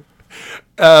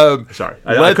 Sorry,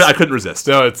 I couldn't resist.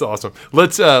 No, it's awesome.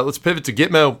 Let's pivot to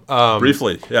Gitmo.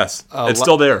 Briefly, yes, it's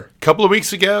still there. A couple of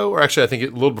weeks ago, or actually I think a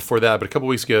little before that, but a couple of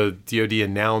weeks ago, DoD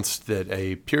announced that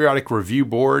a periodic review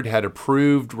board had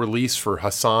approved release for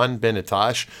Hassan bin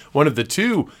Attash, one of the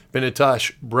 2 bin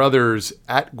Attash brothers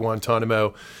at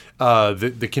Guantanamo.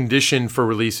 The condition for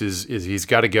release is he's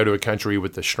got to go to a country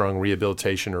with a strong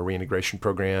rehabilitation or reintegration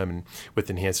program and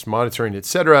with enhanced monitoring, et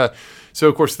cetera. So,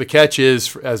 of course, the catch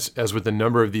is, as with a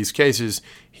number of these cases,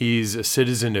 he's a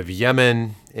citizen of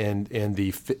Yemen, and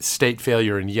the state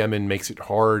failure in Yemen makes it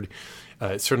hard.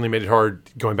 It certainly made it hard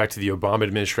going back to the Obama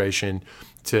administration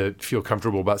to feel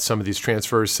comfortable about some of these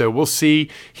transfers. So we'll see.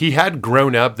 He had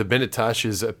grown up. The bin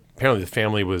Attash apparently the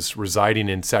family was residing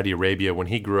in Saudi Arabia when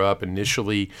he grew up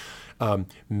initially.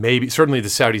 Certainly the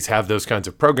Saudis have those kinds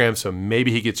of programs, so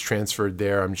maybe he gets transferred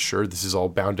there. I'm sure this is all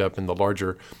bound up in the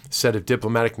larger set of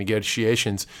diplomatic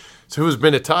negotiations. So who was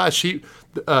bin Attash?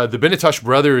 The bin Attash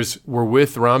brothers were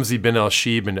with Ramzi bin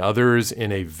al-Shibh and others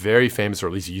in a very famous, or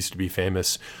at least used to be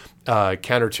famous,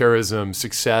 counterterrorism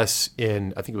success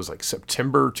in, I think it was like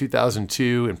September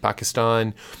 2002 in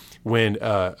Pakistan, when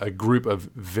a group of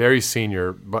very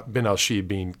senior, bin al-Shibh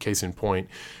being case in point,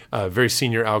 very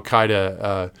senior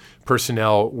al-Qaeda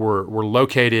personnel were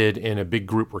located and a big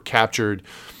group were captured.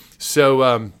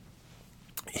 So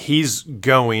he's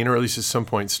going, or at least at some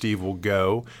point Steve will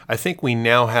go. I think we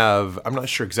now have, I'm not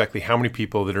sure exactly how many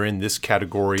people that are in this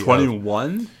category.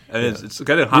 21? It's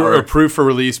getting higher. higher. Approved for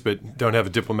release, but don't have a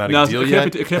diplomatic deal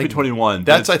yet. It can't be 21.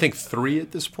 That's, I think, 3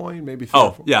 at this point, maybe 3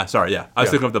 or 4. Yeah, sorry, yeah. I was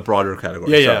thinking of the broader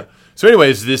category. Yeah. So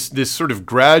anyways, this sort of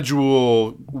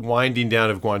gradual winding down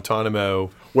of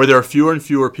Guantanamo, where there are fewer and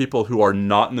fewer people who are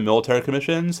not in the military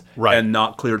commissions and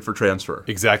not cleared for transfer.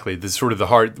 Exactly. This is sort of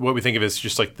what we think of as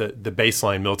just like the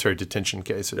baseline military detention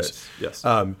cases. Yes.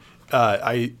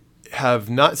 I have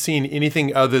not seen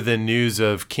anything other than news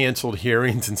of canceled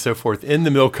hearings and so forth in the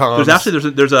MILCOMs.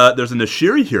 There's a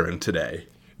Nashiri hearing today.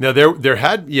 No, there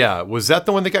had, was that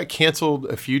the one that got canceled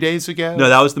a few days ago? No,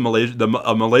 that was the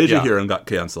Malaysia hearing got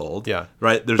canceled. Yeah,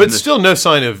 right. But still, no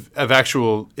sign of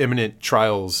actual imminent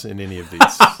trials in any of these.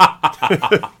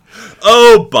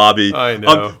 Oh, Bobby. I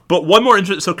know. But one more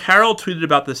interesting. So Carol tweeted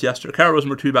about this yesterday. Carol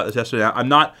Rosenberg tweeted about this yesterday. I'm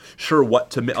not sure what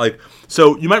to make. Like,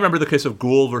 so you might remember the case of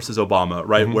Gould versus Obama,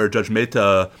 right? Mm-hmm. Where Judge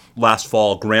Mehta last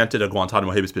fall granted a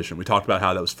Guantanamo habeas petition. We talked about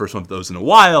how that was the first one of those in a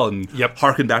while and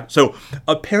harkened back. So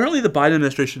apparently the Biden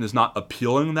administration is not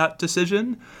appealing that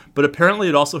decision, but apparently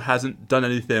it also hasn't done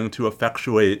anything to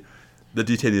effectuate the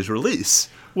detainee's release.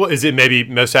 Well, is it maybe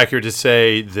most accurate to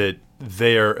say that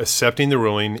they are accepting the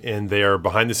ruling and they are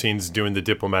behind the scenes doing the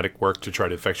diplomatic work to try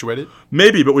to effectuate it?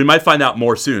 Maybe, but we might find out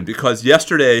more soon, because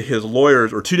yesterday his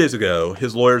lawyers, or 2 days ago,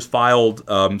 his lawyers filed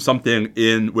something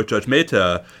with Judge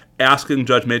Mehta asking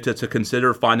Judge Mehta to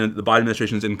consider finding the Biden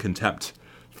administration is in contempt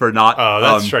for not...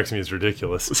 that strikes me as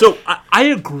ridiculous. So I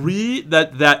agree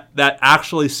that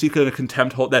actually seeking a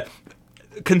contempt hold... that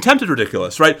contempt is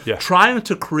ridiculous, right? Yeah. Trying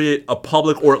to create a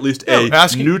public or at least a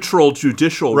neutral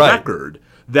judicial record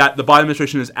that the Biden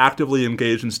administration is actively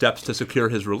engaged in steps to secure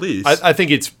his release. I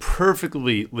think it's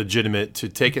perfectly legitimate to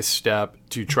take a step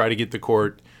to try to get the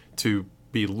court to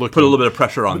be looking. Put a little bit of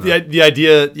pressure on them. The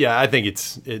idea, I think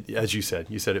as you said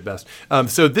it best.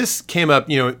 So this came up,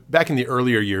 back in the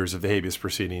earlier years of the habeas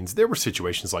proceedings. There were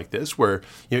situations like this where,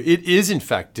 it is in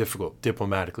fact difficult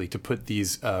diplomatically to put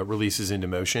these releases into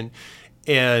motion.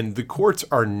 And the courts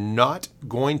are not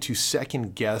going to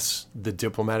second guess the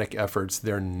diplomatic efforts.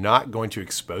 They're not going to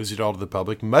expose it all to the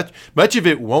public. Much of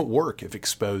it won't work if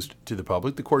exposed to the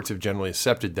public. The courts have generally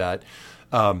accepted that.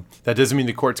 That doesn't mean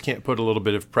the courts can't put a little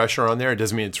bit of pressure on there. It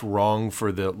doesn't mean it's wrong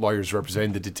for the lawyers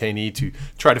representing the detainee to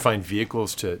try to find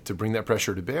vehicles to bring that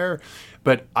pressure to bear.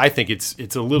 But I think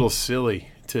it's a little silly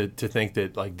to think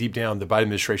that, like, deep down the Biden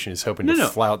administration is hoping to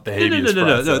flout the habeas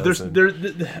process.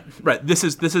 Right. This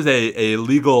is a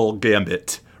legal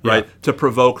gambit, right, to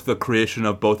provoke the creation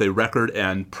of both a record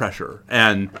and pressure.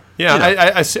 And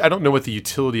I don't know what the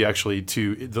utility actually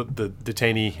to the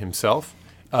detainee himself.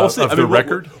 We'll see. Of the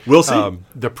record. We'll see.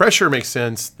 The pressure makes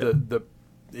sense.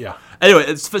 Anyway,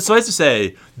 it's suffice to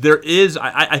say, there is.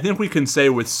 I think we can say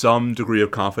with some degree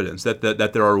of confidence that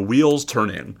there are wheels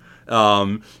turning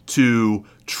to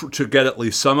get at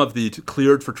least some of the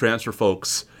cleared for transfer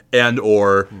folks and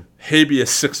or habeas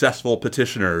successful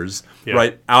petitioners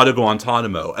right out of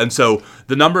Guantanamo. And so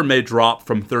the number may drop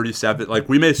from 37. Like,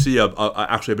 we may see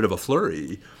actually a bit of a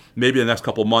flurry maybe in the next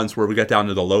couple of months where we get down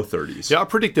to the low 30s. Yeah, I'll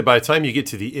predict that by the time you get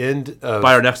to the end of...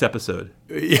 By our next episode.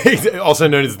 Also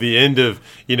known as the end of,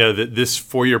 this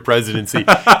 4-year presidency,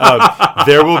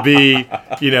 there will be,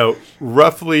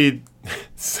 roughly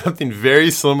something very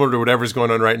similar to whatever's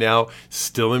going on right now,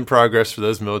 still in progress for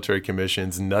those military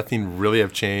commissions. Nothing really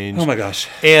have changed. Oh my gosh!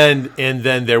 And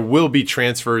then there will be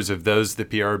transfers of those the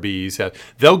PRBs have.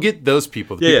 They'll get those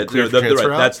people.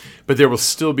 Transfer out, but there will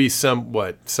still be some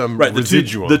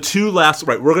residual. The two last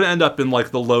we're going to end up in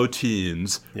like the low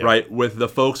teens, right, with the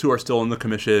folks who are still in the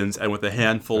commissions and with a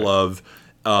handful of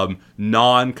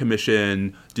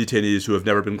non-commissioned detainees who have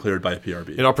never been cleared by a PRB.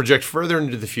 And I'll project further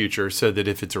into the future so that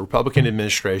if it's a Republican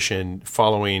administration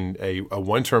following a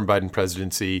one-term Biden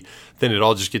presidency, then it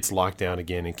all just gets locked down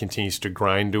again and continues to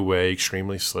grind away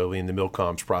extremely slowly in the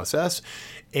Milcoms process.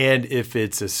 And if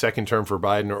it's a second term for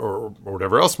Biden or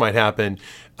whatever else might happen,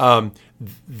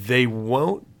 they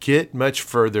won't get much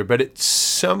further. But at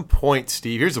some point,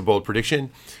 Steve, here's a bold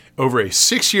prediction. Over a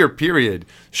 6-year period,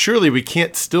 surely we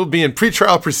can't still be in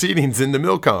pretrial proceedings in the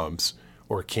Milcoms,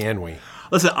 or can we?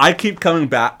 Listen, I keep coming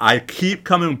back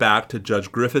to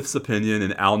Judge Griffith's opinion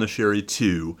in Al-Nashiri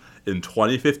 2 in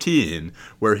 2015,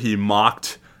 where he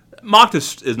mocked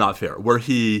is not fair, where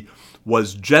he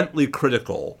was gently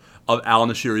critical of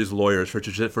Al-Nashiri's lawyers for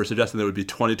suggesting that it would be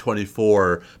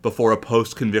 2024 before a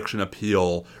post-conviction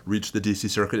appeal reached the D.C.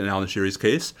 Circuit in Al-Nashiri's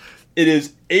case. It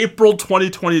is April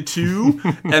 2022,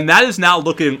 and that is now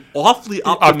looking awfully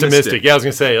optimistic. Yeah, I was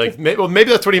going to say,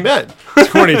 maybe that's what he meant.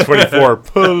 2024,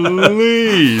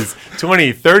 please.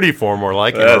 2034, more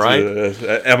like it, right?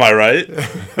 Am I right?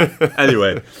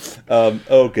 Anyway,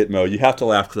 Gitmo, you have to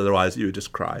laugh because otherwise you would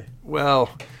just cry. Well,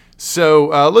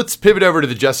 so let's pivot over to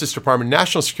the Justice Department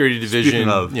National Security Division. Speaking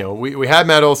of, we had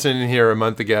Matt Olson in here a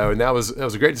month ago, and that was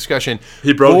a great discussion.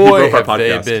 He broke our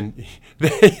podcast.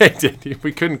 They did.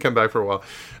 We couldn't come back for a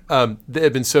while. They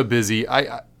have been so busy.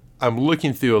 I'm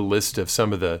looking through a list of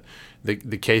some of the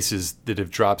cases that have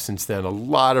dropped since then. A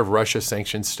lot of Russia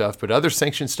sanctioned stuff, but other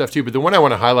sanctioned stuff too. But the one I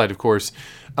want to highlight, of course,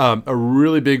 a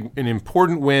really big and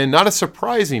important win, not a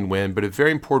surprising win, but a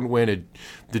very important win.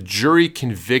 The jury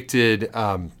convicted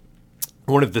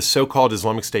one of the so-called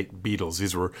Islamic State Beatles.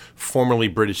 These were formerly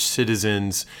British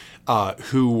citizens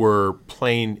who were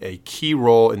playing a key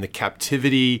role in the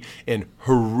captivity and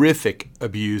horrific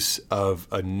abuse of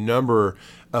a number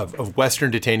of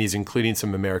Western detainees, including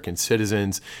some American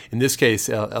citizens. In this case,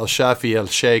 El Shafi El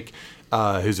Sheikh,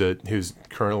 who's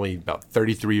currently about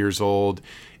 33 years old,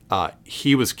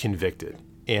 he was convicted.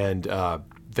 And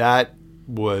that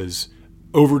was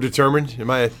overdetermined, in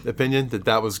my opinion,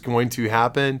 that was going to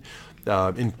happen.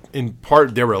 In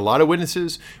part, there were a lot of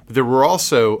witnesses, but there were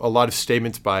also a lot of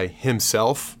statements by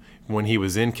himself when he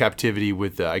was in captivity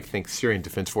with, I think, Syrian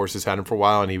Defense Forces had him for a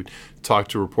while, and he would talk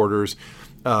to reporters.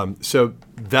 So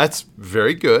that's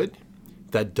very good.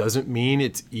 That doesn't mean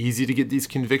it's easy to get these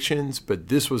convictions, but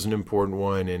this was an important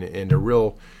one and a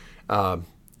real,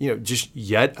 just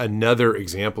yet another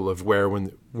example of where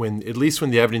when at least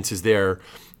when the evidence is there,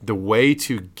 the way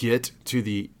to get to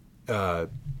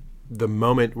the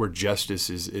moment where justice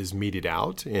is meted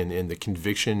out and the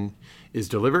conviction is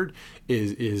delivered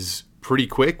is pretty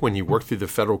quick when you work through the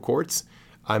federal courts.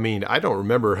 I mean, I don't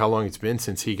remember how long it's been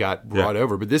since he got brought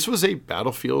over, but this was a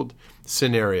battlefield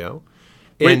scenario.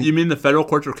 Wait, you mean the federal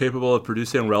courts are capable of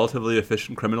producing relatively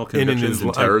efficient criminal convictions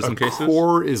in terrorism cases? A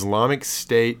core Islamic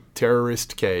State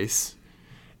terrorist case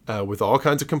with all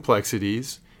kinds of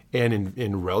complexities, and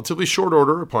in relatively short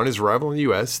order, upon his arrival in the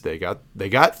U.S., they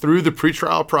got through the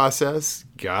pretrial process,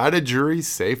 got a jury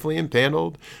safely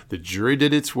impaneled. The jury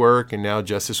did its work, and now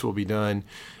justice will be done.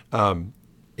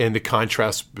 And the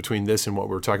contrast between this and what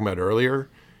we were talking about earlier,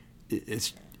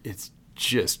 it's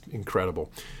just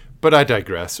incredible. But I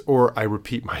digress, or I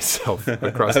repeat myself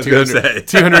across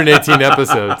 218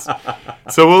 episodes.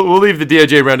 So we'll leave the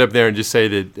DOJ roundup there and just say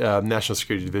that National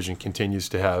Security Division continues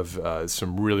to have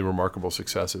some really remarkable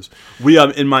successes. We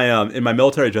in my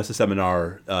military justice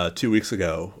seminar 2 weeks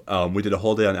ago, we did a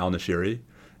whole day on al-Nashiri,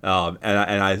 and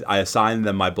I assigned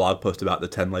them my blog post about the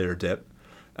 10-layer dip.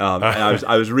 And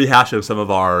I was rehashing some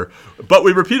of our, but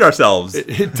we repeat ourselves.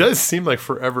 It does seem like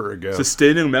forever ago.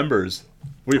 Sustaining members.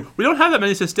 We don't have that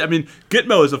many I mean,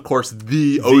 GTMO is, of course,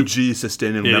 the OG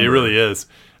sustaining member. It really is.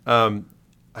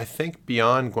 I think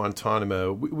beyond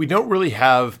Guantanamo, we don't really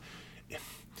have.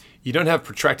 You don't have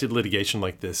protracted litigation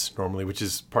like this normally, which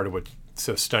is part of what's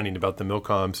so stunning about the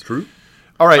MILCOMs. True.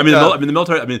 All right. I mean, the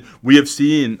military. I mean, we have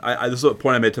seen. This is a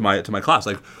point I made to my class.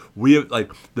 Like, we have,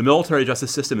 the military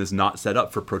justice system is not set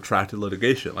up for protracted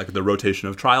litigation, like the rotation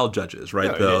of trial judges,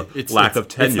 right? No, the lack of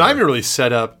tenure. It's not even really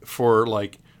set up for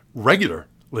regular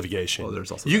litigation. Well,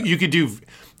 there's also you could do.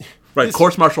 Right,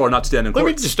 courts-martial are not standing courts.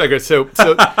 Let me just digress. So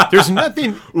there's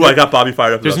nothing. Ooh, I got Bobby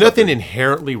fired up. There's nothing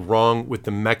inherently wrong with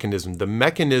the mechanism. The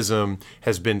mechanism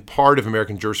has been part of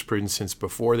American jurisprudence since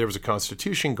before there was a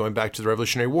constitution, going back to the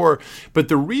Revolutionary War. But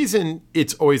the reason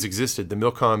it's always existed, the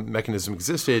MILCOM mechanism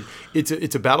existed,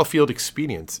 it's a battlefield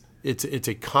expedient. It's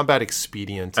a combat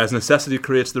expedient. As necessity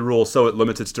creates the rule, so it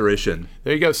limits its duration.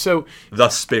 There you go. So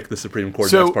thus spake the Supreme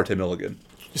Court in Ex parte Milligan.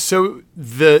 So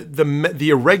the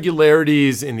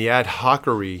irregularities and the ad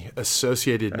hocery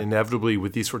associated inevitably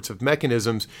with these sorts of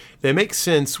mechanisms, they make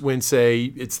sense when,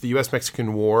 say, it's the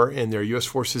U.S.-Mexican War and there are U.S.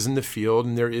 forces in the field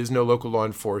and there is no local law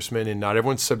enforcement and not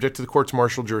everyone's subject to the court's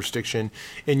martial jurisdiction,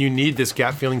 and you need this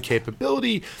gap-filling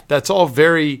capability. That's all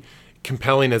very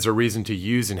compelling as a reason to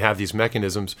use and have these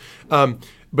mechanisms.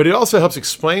 But it also helps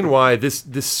explain why this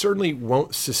certainly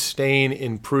won't sustain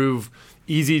and prove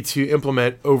easy to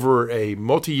implement over a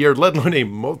multi-year, let alone a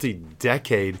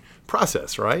multi-decade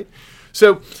process, right?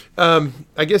 So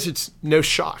I guess it's no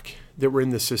shock that we're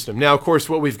in this system. Now, of course,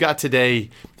 what we've got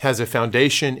today has a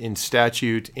foundation in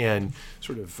statute and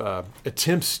sort of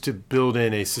attempts to build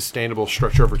in a sustainable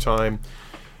structure over time.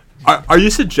 Are you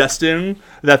suggesting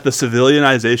that the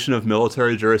civilianization of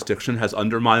military jurisdiction has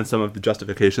undermined some of the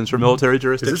justifications for military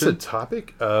jurisdiction? Is this a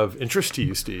topic of interest to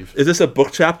you, Steve? Is this a book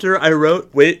chapter I wrote?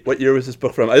 Wait, what year was this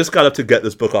book from? I just got up to get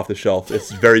this book off the shelf.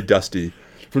 It's very dusty.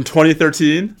 From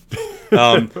 2013,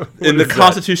 in the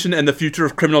Constitution and the Future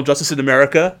of Criminal Justice in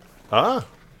America. Ah,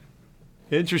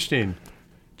 interesting.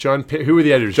 Who were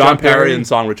the editors? John Perry and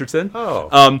Song Richardson.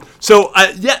 Oh.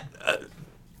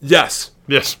 Yes.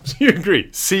 Yes, you agree.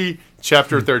 See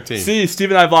Chapter 13. See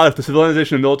Stephen I. Vladeck, The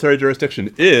Civilization of Military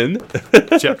Jurisdiction in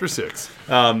Chapter 6.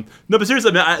 No, but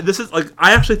seriously, I mean,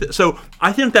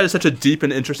 I think that is such a deep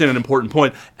and interesting and important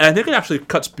point, and I think it actually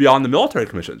cuts beyond the military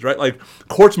commissions, right? Like,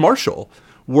 courts-martial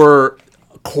were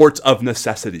courts of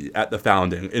necessity at the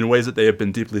founding in ways that they have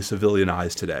been deeply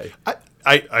civilianized today.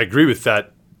 I agree with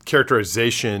that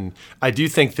characterization. I do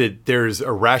think that there's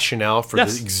a rationale for the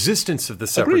existence of the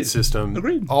separate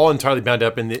system, all entirely bound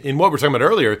up in what we were talking about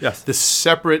earlier, the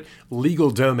separate legal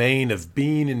domain of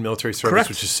being in military service,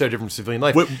 which is so different from civilian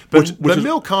life. But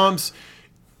MILCOMs,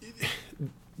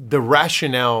 the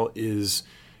rationale is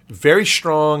very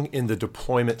strong in the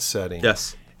deployment setting.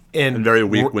 Yes. And very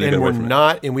weak when you get away from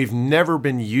it. And we've never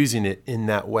been using it in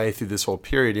that way through this whole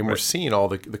period, and we're seeing all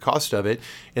the cost of it.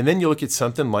 And then you look at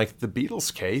something like the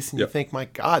Beatles case, and you think, my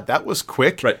God, that was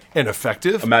quick and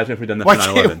effective. Imagine if we'd done that for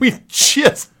 9/11. Why can't we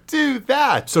just do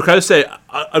that? So can I just say,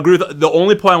 I agree with the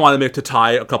only point I want to make to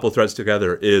tie a couple of threads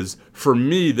together is, for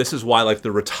me, this is why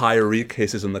the retiree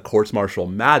cases in the courts-martial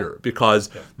matter, because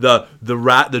the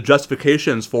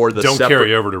justifications for the don't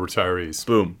carry over to retirees.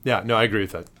 Boom. Yeah, no, I agree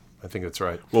with that. I think that's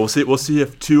right. Well, we'll see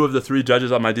if 2 of the 3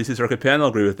 judges on my D.C. Circuit panel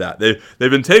agree with that. They've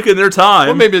been taking their time.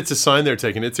 Well, maybe it's a sign they're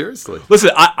taking it seriously.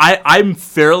 Listen, I'm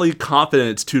fairly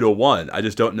confident it's 2-1. I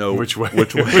just don't know which way.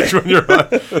 Which one you're on.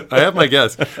 I have my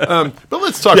guess. But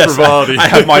let's talk frivolity. I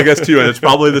have my guess too, and it's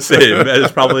probably the same. And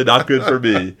it's probably not good for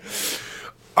me.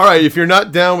 All right, if you're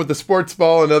not down with the sports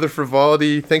ball and other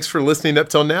frivolity, thanks for listening up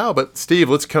till now. But Steve,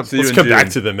 let's come back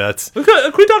to the Mets. Can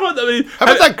we talk about that? I mean, how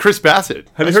about that Chris Bassett?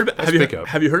 Have you heard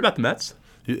about the Mets?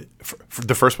 For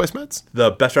the first place Mets?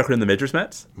 The best record in the majors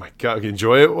Mets? My God,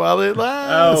 enjoy it while it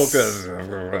lasts.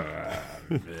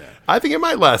 Good. I think it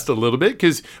might last a little bit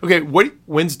because,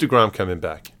 when's DeGrom coming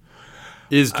back?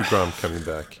 Is DeGrom coming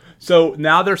back? So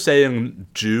now they're saying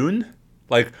June.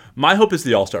 Like, my hope is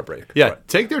the All-Star break. Yeah, right.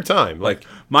 Take their time. Like,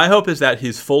 my hope is that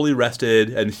he's fully rested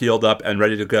and healed up and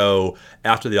ready to go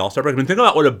after the All-Star break. I mean, think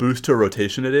about what a boost to a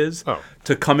rotation it is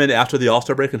to come in after the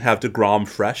All-Star break and have DeGrom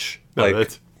fresh. No,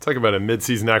 talk about a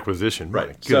mid-season acquisition.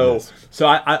 Right. So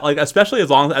I like, especially as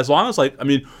long as like, I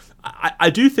mean, I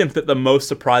do think that the most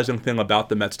surprising thing about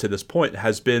the Mets to this point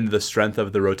has been the strength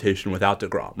of the rotation without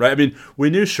DeGrom, right? I mean, we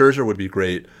knew Scherzer would be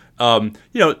great. Tyler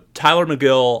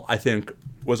McGill, I think,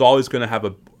 was always going to have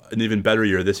an even better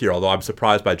year this year, although I'm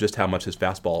surprised by just how much his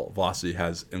fastball velocity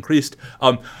has increased.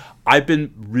 I've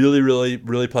been really, really,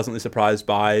 really pleasantly surprised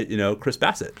by, Chris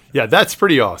Bassett. Yeah, that's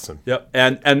pretty awesome. Yep.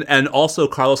 And also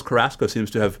Carlos Carrasco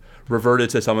seems to have reverted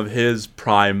to some of his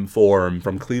prime form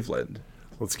from Cleveland.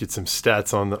 Let's get some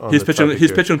stats on the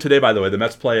He's pitching today, by the way. The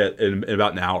Mets play it in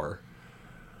about an hour.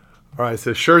 All right,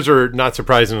 so Scherzer, not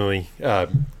surprisingly,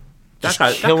 that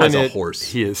guy's a horse.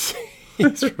 He is.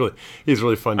 He's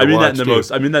really fun to watch. I mean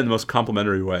that in the most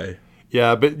complimentary way.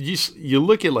 Yeah, but you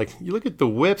look at the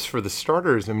whips for the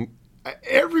starters, and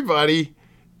everybody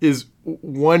is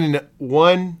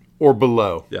one or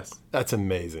below. Yes, that's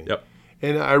amazing. Yep.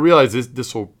 And I realize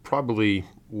this will probably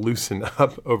loosen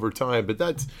up over time, but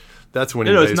that's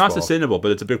winning baseball. It's not sustainable, but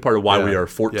it's a big part of why we are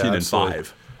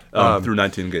 14-5 through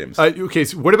 19 games. Okay,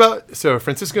 so what about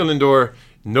Francisco Lindor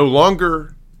no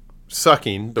longer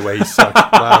sucking the way he sucked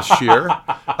last year.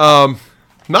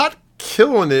 Not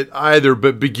killing it either,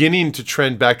 but beginning to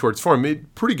trend back towards form.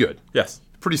 Pretty good. Yes.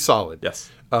 Pretty solid. Yes.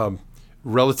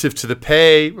 Relative to the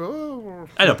pay.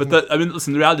 I know, but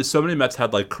listen, the reality is so many Mets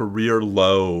had like career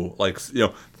low,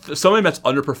 so many Mets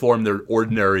underperformed their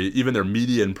ordinary, even their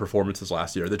median performances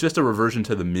last year, that just a reversion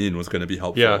to the mean was going to be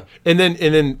helpful. Yeah. And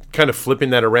then kind of flipping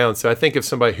that around. So I think of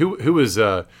somebody who was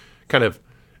kind of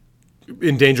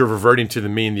in danger of reverting to the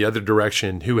mean the other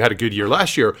direction, who had a good year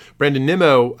last year. Brandon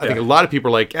Nimmo, I think a lot of people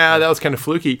are like, that was kind of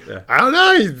fluky. Yeah. I don't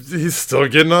know. He's still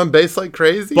getting on base like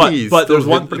crazy. But there's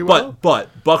one. But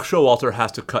Buck Showalter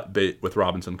has to cut bait with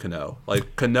Robinson Cano.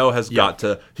 Like Cano has got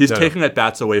to. He's taking at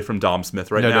bats away from Dom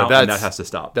Smith now, and that has to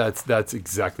stop. That's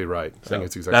exactly right. I think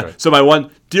it's exactly right. So my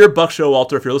one, dear Buck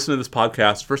Showalter, if you're listening to this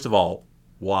podcast, first of all,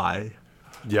 why?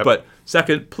 Yep. But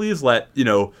second, please let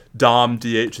Dom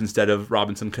DH instead of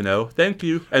Robinson Cano. Thank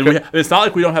you. And it's not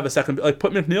like we don't have a second. Like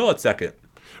put McNeil at second.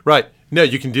 Right. No,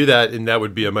 you can do that, and that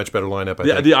would be a much better lineup. I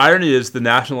think. The irony is the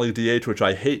National League DH, which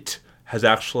I hate, has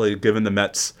actually given the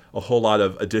Mets a whole lot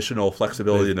of additional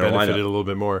flexibility in their lineup. Benefited a little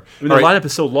bit more. I mean, their lineup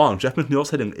is so long. Jeff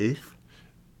McNeil's hitting eighth.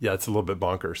 Yeah, it's a little bit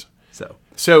bonkers.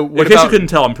 So in case you couldn't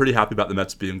tell, I'm pretty happy about the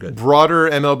Mets being good.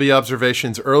 Broader MLB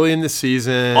observations early in the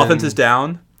season. Offense is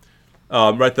down.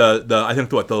 Right, I think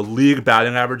the league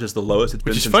batting average is the lowest it's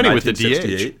been since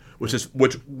 1968, which is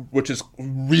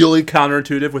really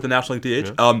counterintuitive with the National League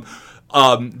DH.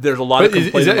 Yeah. There's a lot of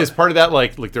complaining. Is part of that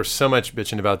like there's so much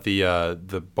bitching about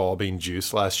the ball being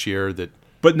juiced last year that.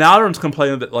 But now everyone's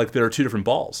complaining that like there are two different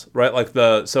balls, right? Like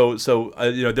there was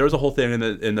a whole thing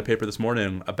in the paper this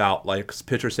morning about like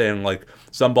pitchers saying like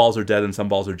some balls are dead and some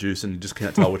balls are juice, and you just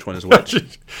can't tell which one is which.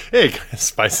 Hey, it kind of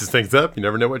spices things up. You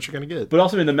never know what you're going to get. But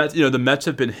also, I mean, the Mets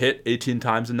have been hit 18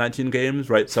 times in 19 games,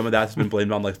 right? Some of that has been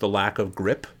blamed on like the lack of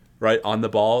grip, right, on the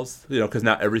balls, because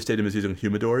now every stadium is using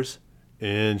humidors.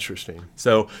 Interesting.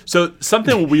 So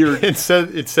something weird. And so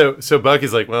Buck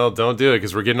is like, well, don't do it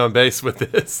because we're getting on base with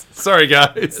this. Sorry,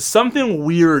 guys. Something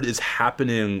weird is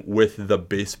happening with the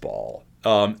baseball.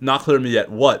 Not clear to me yet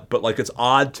what, but like it's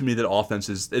odd to me that offense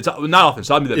is. It's not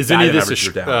offense. I mean, is any of this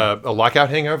a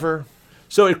lockout hangover?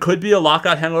 So it could be a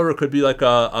lockout hangover. It could be like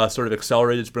a sort of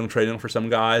accelerated spring training for some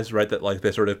guys, right? That like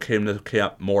they sort of came to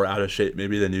camp more out of shape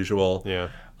maybe than usual. Yeah.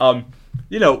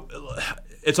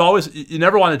 It's always, you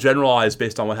never want to generalize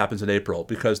based on what happens in April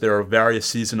because there are various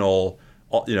seasonal,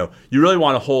 you really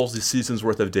want a whole season's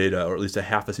worth of data or at least a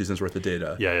half a season's worth of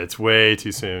data. Yeah, it's way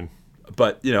too soon.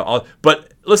 But,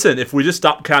 but listen, if we just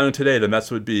stopped counting today, the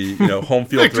Mets would be, home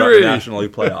field throughout the National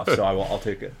League playoffs. So I'll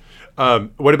take it.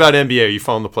 What about NBA? Are you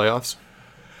following the playoffs?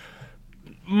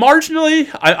 Marginally,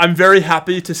 I'm very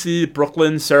happy to see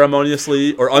Brooklyn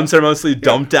ceremoniously or unceremoniously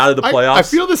dumped out of the playoffs. I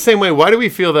feel the same way. Why do we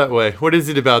feel that way? What is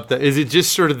it about that? Is it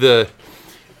just sort of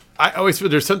I always feel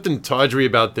there's something tawdry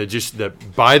about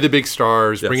buy the big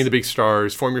stars, bring in the big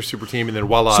stars, form your super team, and then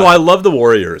voila. So I love the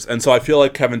Warriors, and so I feel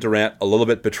like Kevin Durant a little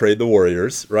bit betrayed the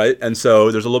Warriors, right? And so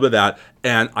there's a little bit of that,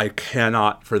 and I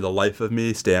cannot for the life of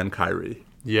me stand Kyrie.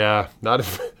 Yeah, not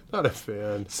a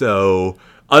fan. So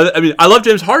I mean, I love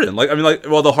James Harden.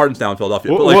 The Harden's now in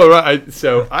Philadelphia.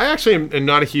 I actually am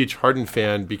not a huge Harden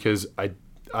fan because I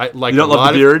like. You don't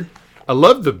love the beard? I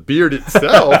love the beard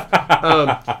itself,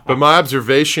 but my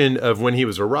observation of when he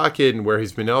was a Rocket and where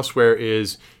he's been elsewhere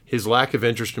is his lack of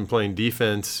interest in playing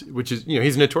defense, which is,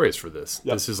 he's notorious for this.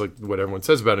 Yep. This is like what everyone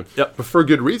says about him, but for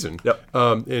good reason. Yep.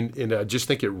 And I just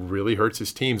think it really hurts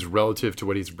his teams relative to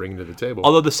what he's bringing to the table.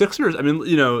 Although the Sixers, I mean,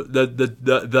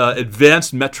 the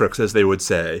advanced metrics, as they would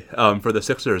say, for the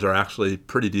Sixers are actually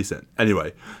pretty decent.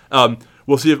 Anyway,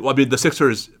 we'll see. The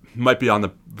Sixers might be on the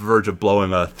verge of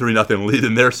blowing a 3-0 lead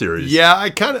in their series. Yeah, I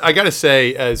got to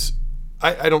say,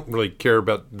 I don't really care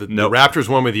about the Raptors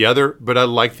one way or the other, but I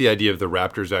like the idea of the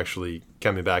Raptors actually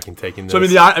coming back and taking this. So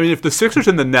I mean, if the Sixers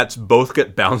and the Nets both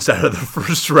get bounced out of the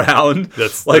first round,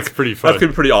 that's pretty fun. That's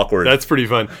gonna be pretty awkward. That's pretty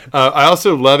fun. I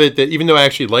also love it that even though I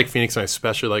actually like Phoenix and I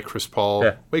especially like Chris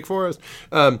Paul, Wake Forest.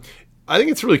 I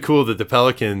think it's really cool that the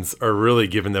Pelicans are really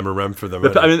giving them a run for them.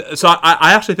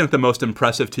 I actually think the most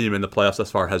impressive team in the playoffs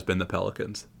thus far has been the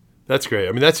Pelicans. That's great.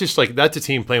 I mean, that's just that's a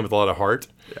team playing with a lot of heart.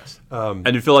 Yes.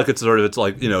 And you feel like it's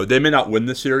like they may not win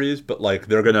the series, but like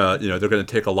they're gonna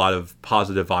take a lot of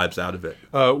positive vibes out of it.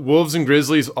 Wolves and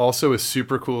Grizzlies also a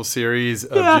super cool series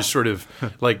of just sort of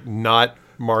like not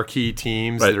marquee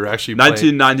teams that are actually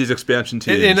 1990s expansion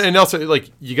teams, and also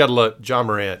like you got to love John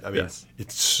Morant. I mean,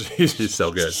 he's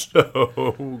so good,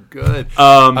 so good.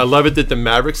 I love it that the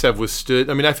Mavericks have withstood.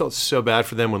 I mean, I felt so bad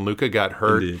for them when Luka got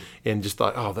hurt, and just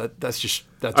thought, that's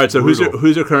all right. So who's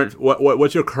your current?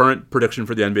 What's your current prediction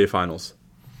for the NBA Finals?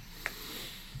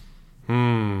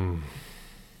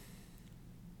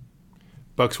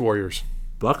 Bucks Warriors.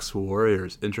 Bucks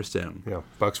Warriors, interesting. Yeah,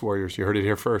 Bucks Warriors. You heard it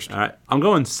here first. All right, I'm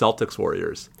going Celtics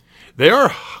Warriors. They are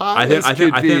hot.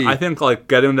 I think like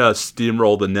getting to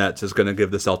steamroll the Nets is going to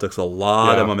give the Celtics a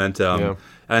lot of momentum. Yeah.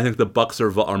 And I think the Bucks are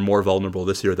more vulnerable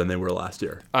this year than they were last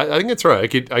year. I think that's right.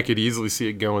 I could easily see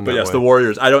it going. But the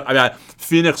Warriors.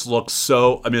 Phoenix looks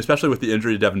so. I mean, especially with the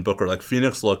injury to Devin Booker, like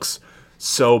Phoenix looks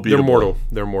so beatable.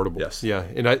 They're mortal. Yes. Yeah,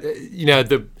 and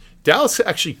the Dallas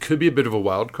actually could be a bit of a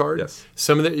wild card. Yes.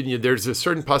 Some of there's a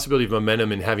certain possibility of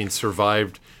momentum in having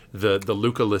survived the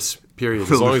Luka-less period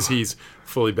as long as he's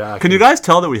fully back. Can you guys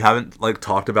tell that we haven't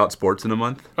talked about sports in a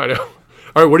month? I know.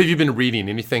 All right, what have you been reading?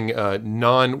 Anything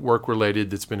non-work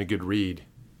related that's been a good read?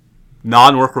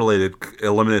 Non-work related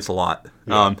eliminates a lot.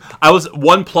 Yeah.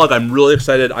 One plug. I'm really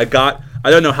excited. I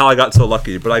don't know how I got so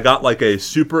lucky, but I got like a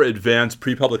super advanced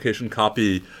pre-publication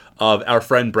copy of our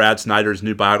friend Brad Snyder's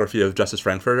new biography of Justice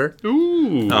Frankfurter.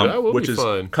 Ooh, that will which be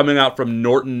fun. Is coming out from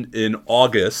Norton in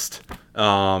August.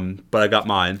 But I got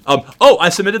mine. I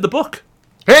submitted the book.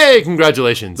 Hey,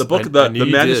 congratulations! The book, the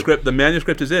manuscript, the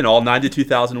manuscript is in all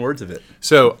 92,000 words of it.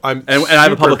 So I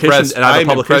have a publication. I'm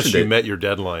impressed you met your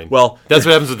deadline. Well, that's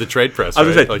what happens with the trade press. I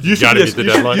was right? going to say, you got to meet the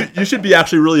deadline. You should be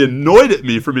actually really annoyed at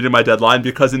me for meeting my deadline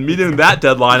because in meeting that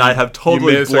deadline, I have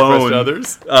totally blown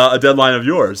a deadline of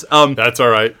yours. That's all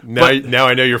right. Now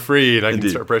I know you're free and I can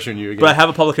start pressuring you again. But I have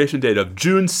a publication date of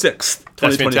June 6th,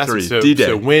 2023. D-Day.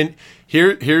 So when.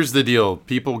 Here's the deal.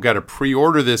 People got to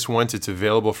pre-order this once it's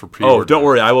available for pre-order. Oh, don't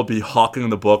worry. I will be hawking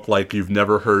the book like you've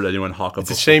never heard anyone hawk a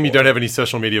book. It's a shame you don't have any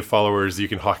social media followers you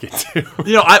can hawk it to.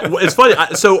 It's funny.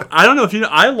 So I don't know if you know.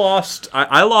 I lost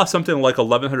something like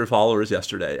 1,100 followers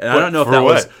yesterday, and I don't know if that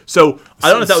was. So I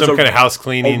don't know if that was some kind of house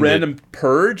cleaning, a random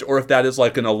purge, or if that is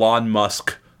like an Elon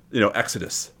Musk,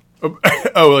 exodus.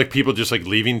 Like people just like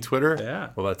leaving Twitter? Yeah.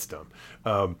 Well, that's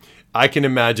dumb. I can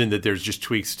imagine that there's just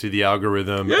tweaks to the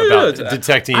algorithm about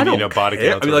detecting, bot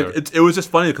accounts. I mean, it was just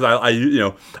funny because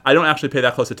I don't actually pay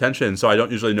that close attention, so I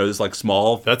don't usually notice like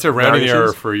small. That's a rounding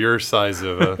error for your size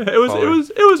of a. It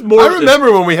was more. I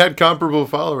remember when we had comparable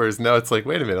followers. Now it's like,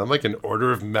 wait a minute, I'm like an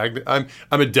order of magnitude.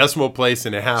 I'm a decimal place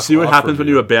and a half. See what happens when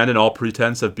you abandon all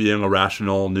pretense of being a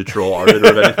rational, neutral arbiter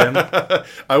of anything.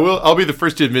 I'll be the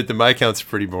first to admit that my account's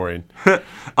pretty boring.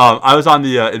 I was on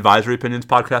the Advisory Opinions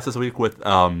podcast this week with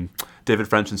David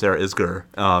French and Sarah Isger.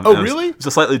 Really? It's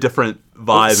a slightly different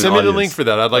vibe. Send me the link for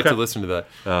that. I'd like to listen to that.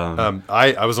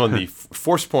 I was on the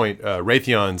ForcePoint,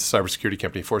 Raytheon's cybersecurity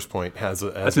company. ForcePoint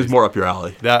that seems more up your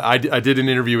alley. That I did an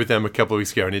interview with them a couple of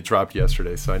weeks ago, and it dropped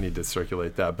yesterday, so I need to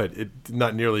circulate that. But it's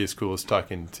not nearly as cool as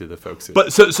talking to the folks.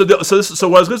 But so what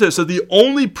I was going to say. So the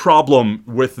only problem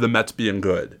with the Mets being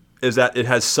good is that it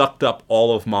has sucked up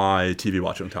all of my TV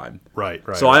watching time. Right.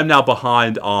 So I am now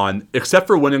behind on, except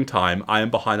for Winning Time, I am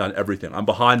behind on everything. I'm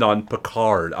behind on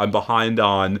Picard. I'm behind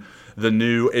on the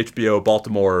new HBO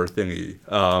Baltimore thingy.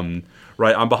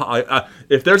 Right. I'm behind.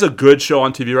 If there's a good show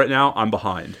on TV right now, I'm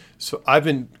behind. So I've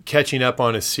been catching up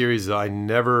on a series that I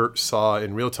never saw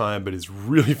in real time, but is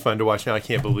really fun to watch now. I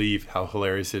can't believe how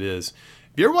hilarious it is.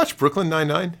 Have you ever watched Brooklyn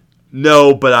Nine-Nine?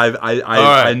 No, but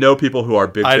I know people who are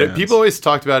big fans. People always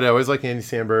talked about it. I always like Andy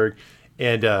Samberg.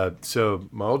 And so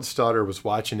my oldest daughter was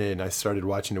watching it, and I started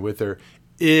watching it with her.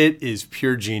 It is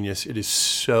pure genius. It is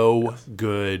so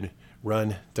good.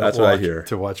 Run, That's what I hear.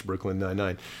 To watch Brooklyn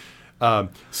Nine-Nine.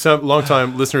 Some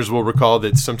longtime listeners will recall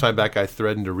that sometime back I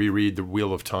threatened to reread the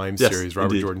Wheel of Time series,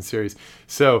 Robert Jordan series.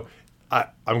 So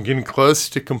I'm getting close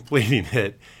to completing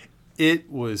it. It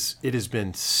has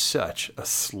been such a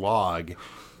slog.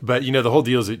 But, the whole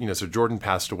deal is that, so Jordan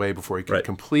passed away before he could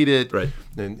complete it. Right.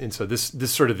 And so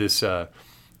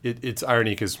it's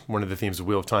irony because one of the themes of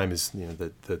Wheel of Time is,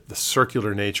 the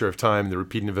circular nature of time, the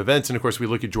repeating of events. And, of course, we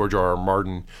look at George R.R.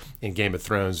 Martin in Game of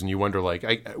Thrones and you wonder,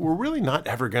 we're really not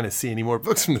ever going to see any more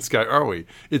books from this guy, are we?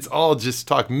 It's all just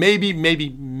talk. Maybe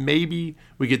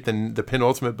we get the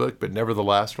penultimate book, but never the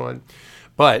last one.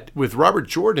 But with Robert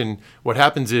Jordan, what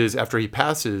happens is after he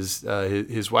passes,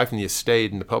 his wife and the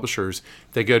estate and the publishers,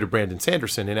 they go to Brandon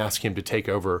Sanderson and ask him to take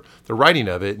over the writing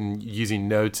of it and using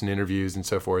notes and interviews and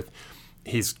so forth.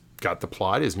 He's got the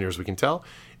plot as near as we can tell.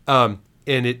 And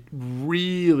it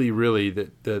really, really,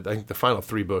 I think the final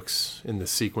 3 books in the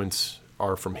sequence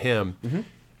are from him. Mm-hmm.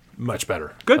 Much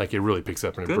better. Good. It really picks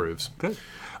up and improves. Good.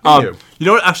 You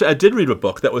know what? Actually, I did read a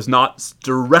book that was not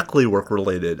directly work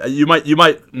related. You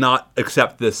might not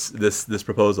accept this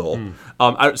proposal.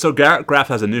 So Garrett Graff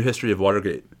has a new history of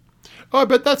Watergate. Oh, I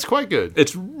bet that's quite good.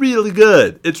 It's really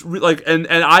good. It's and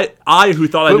I who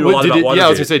thought I knew a lot about Watergate. Yeah, I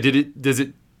was gonna say, does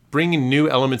it bring new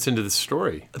elements into the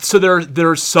story? So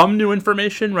there's some new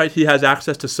information, right? He has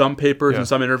access to some papers and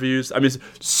some interviews. I mean,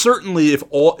 certainly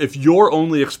if your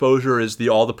only exposure is the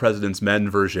All the President's Men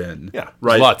version, right?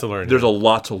 There's a lot to learn. There's a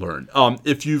lot to learn.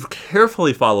 If you've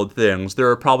carefully followed things, there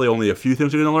are probably only a few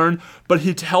things you're going to learn. But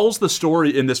he tells the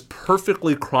story in this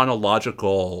perfectly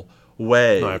chronological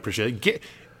way. No, I appreciate it.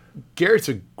 Garrett's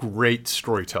a great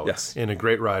storyteller and a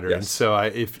great writer, and so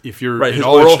if you're his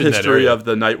oral history of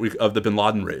the night of the Bin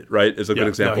Laden raid, right, is a good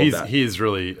example of that. He's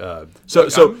really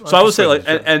so I would say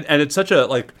and it's such a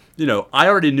I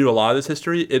already knew a lot of this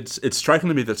history. It's striking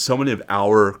to me that so many of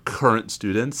our current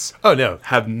students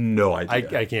have no idea.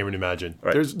 I can't even imagine.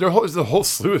 Right. There's a whole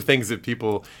slew of things that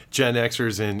people Gen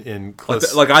Xers and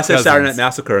close like I say Saturday Night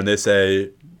Massacre and they say.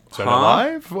 Saturday Night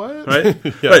Live? What? Right?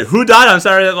 Right. Who died on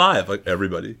Saturday Night Live? Like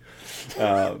everybody.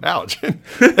 Ouch.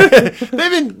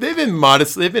 They've been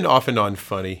modest. They've been off and on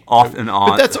funny. Off and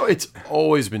on. But it's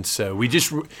always been so. We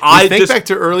think back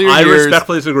to earlier years. I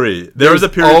respectfully disagree. There was a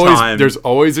period of time. There's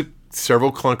always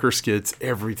several clunker skits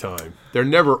every time. They're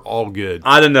never all good.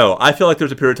 I don't know. I feel like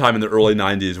there's a period of time in the early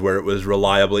 90s where it was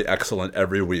reliably excellent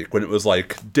every week. When it was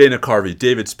like Dana Carvey,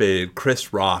 David Spade,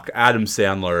 Chris Rock, Adam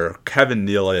Sandler, Kevin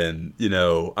Nealon,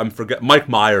 Mike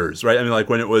Myers, right? I mean, like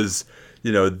when it was,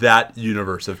 that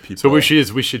universe of people. So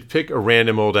we should pick a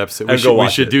random old episode. We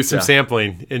should do some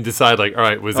sampling and decide all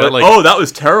right, was that that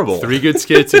was terrible. 3 good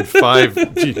skits and 5.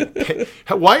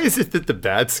 Why is it that the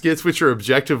bad skits, which are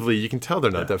objectively, you can tell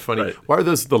they're not that funny, why are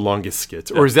those the longest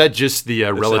skits? Or is that just the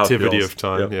relativity of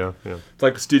time? Yeah. It's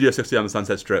like Studio 60 on the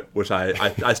Sunset Strip, which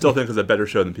I still think is a better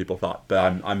show than people thought, but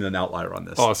I'm an outlier on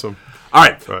this. Awesome. All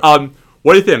right.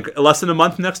 What do you think? Less than a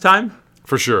month next time?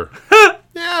 For sure.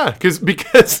 Yeah,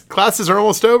 because classes are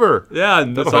almost over. Yeah,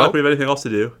 and it's not like we have anything else to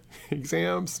do.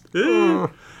 Exams. All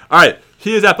right.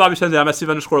 He is at Bobby Sensei. I'm at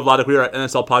Steve_Vladeck. We are at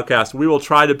NSL Podcast. We will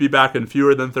try to be back in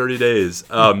fewer than 30 days.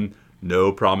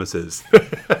 No promises.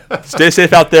 Stay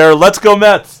safe out there. Let's go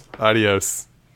Mets. Adios.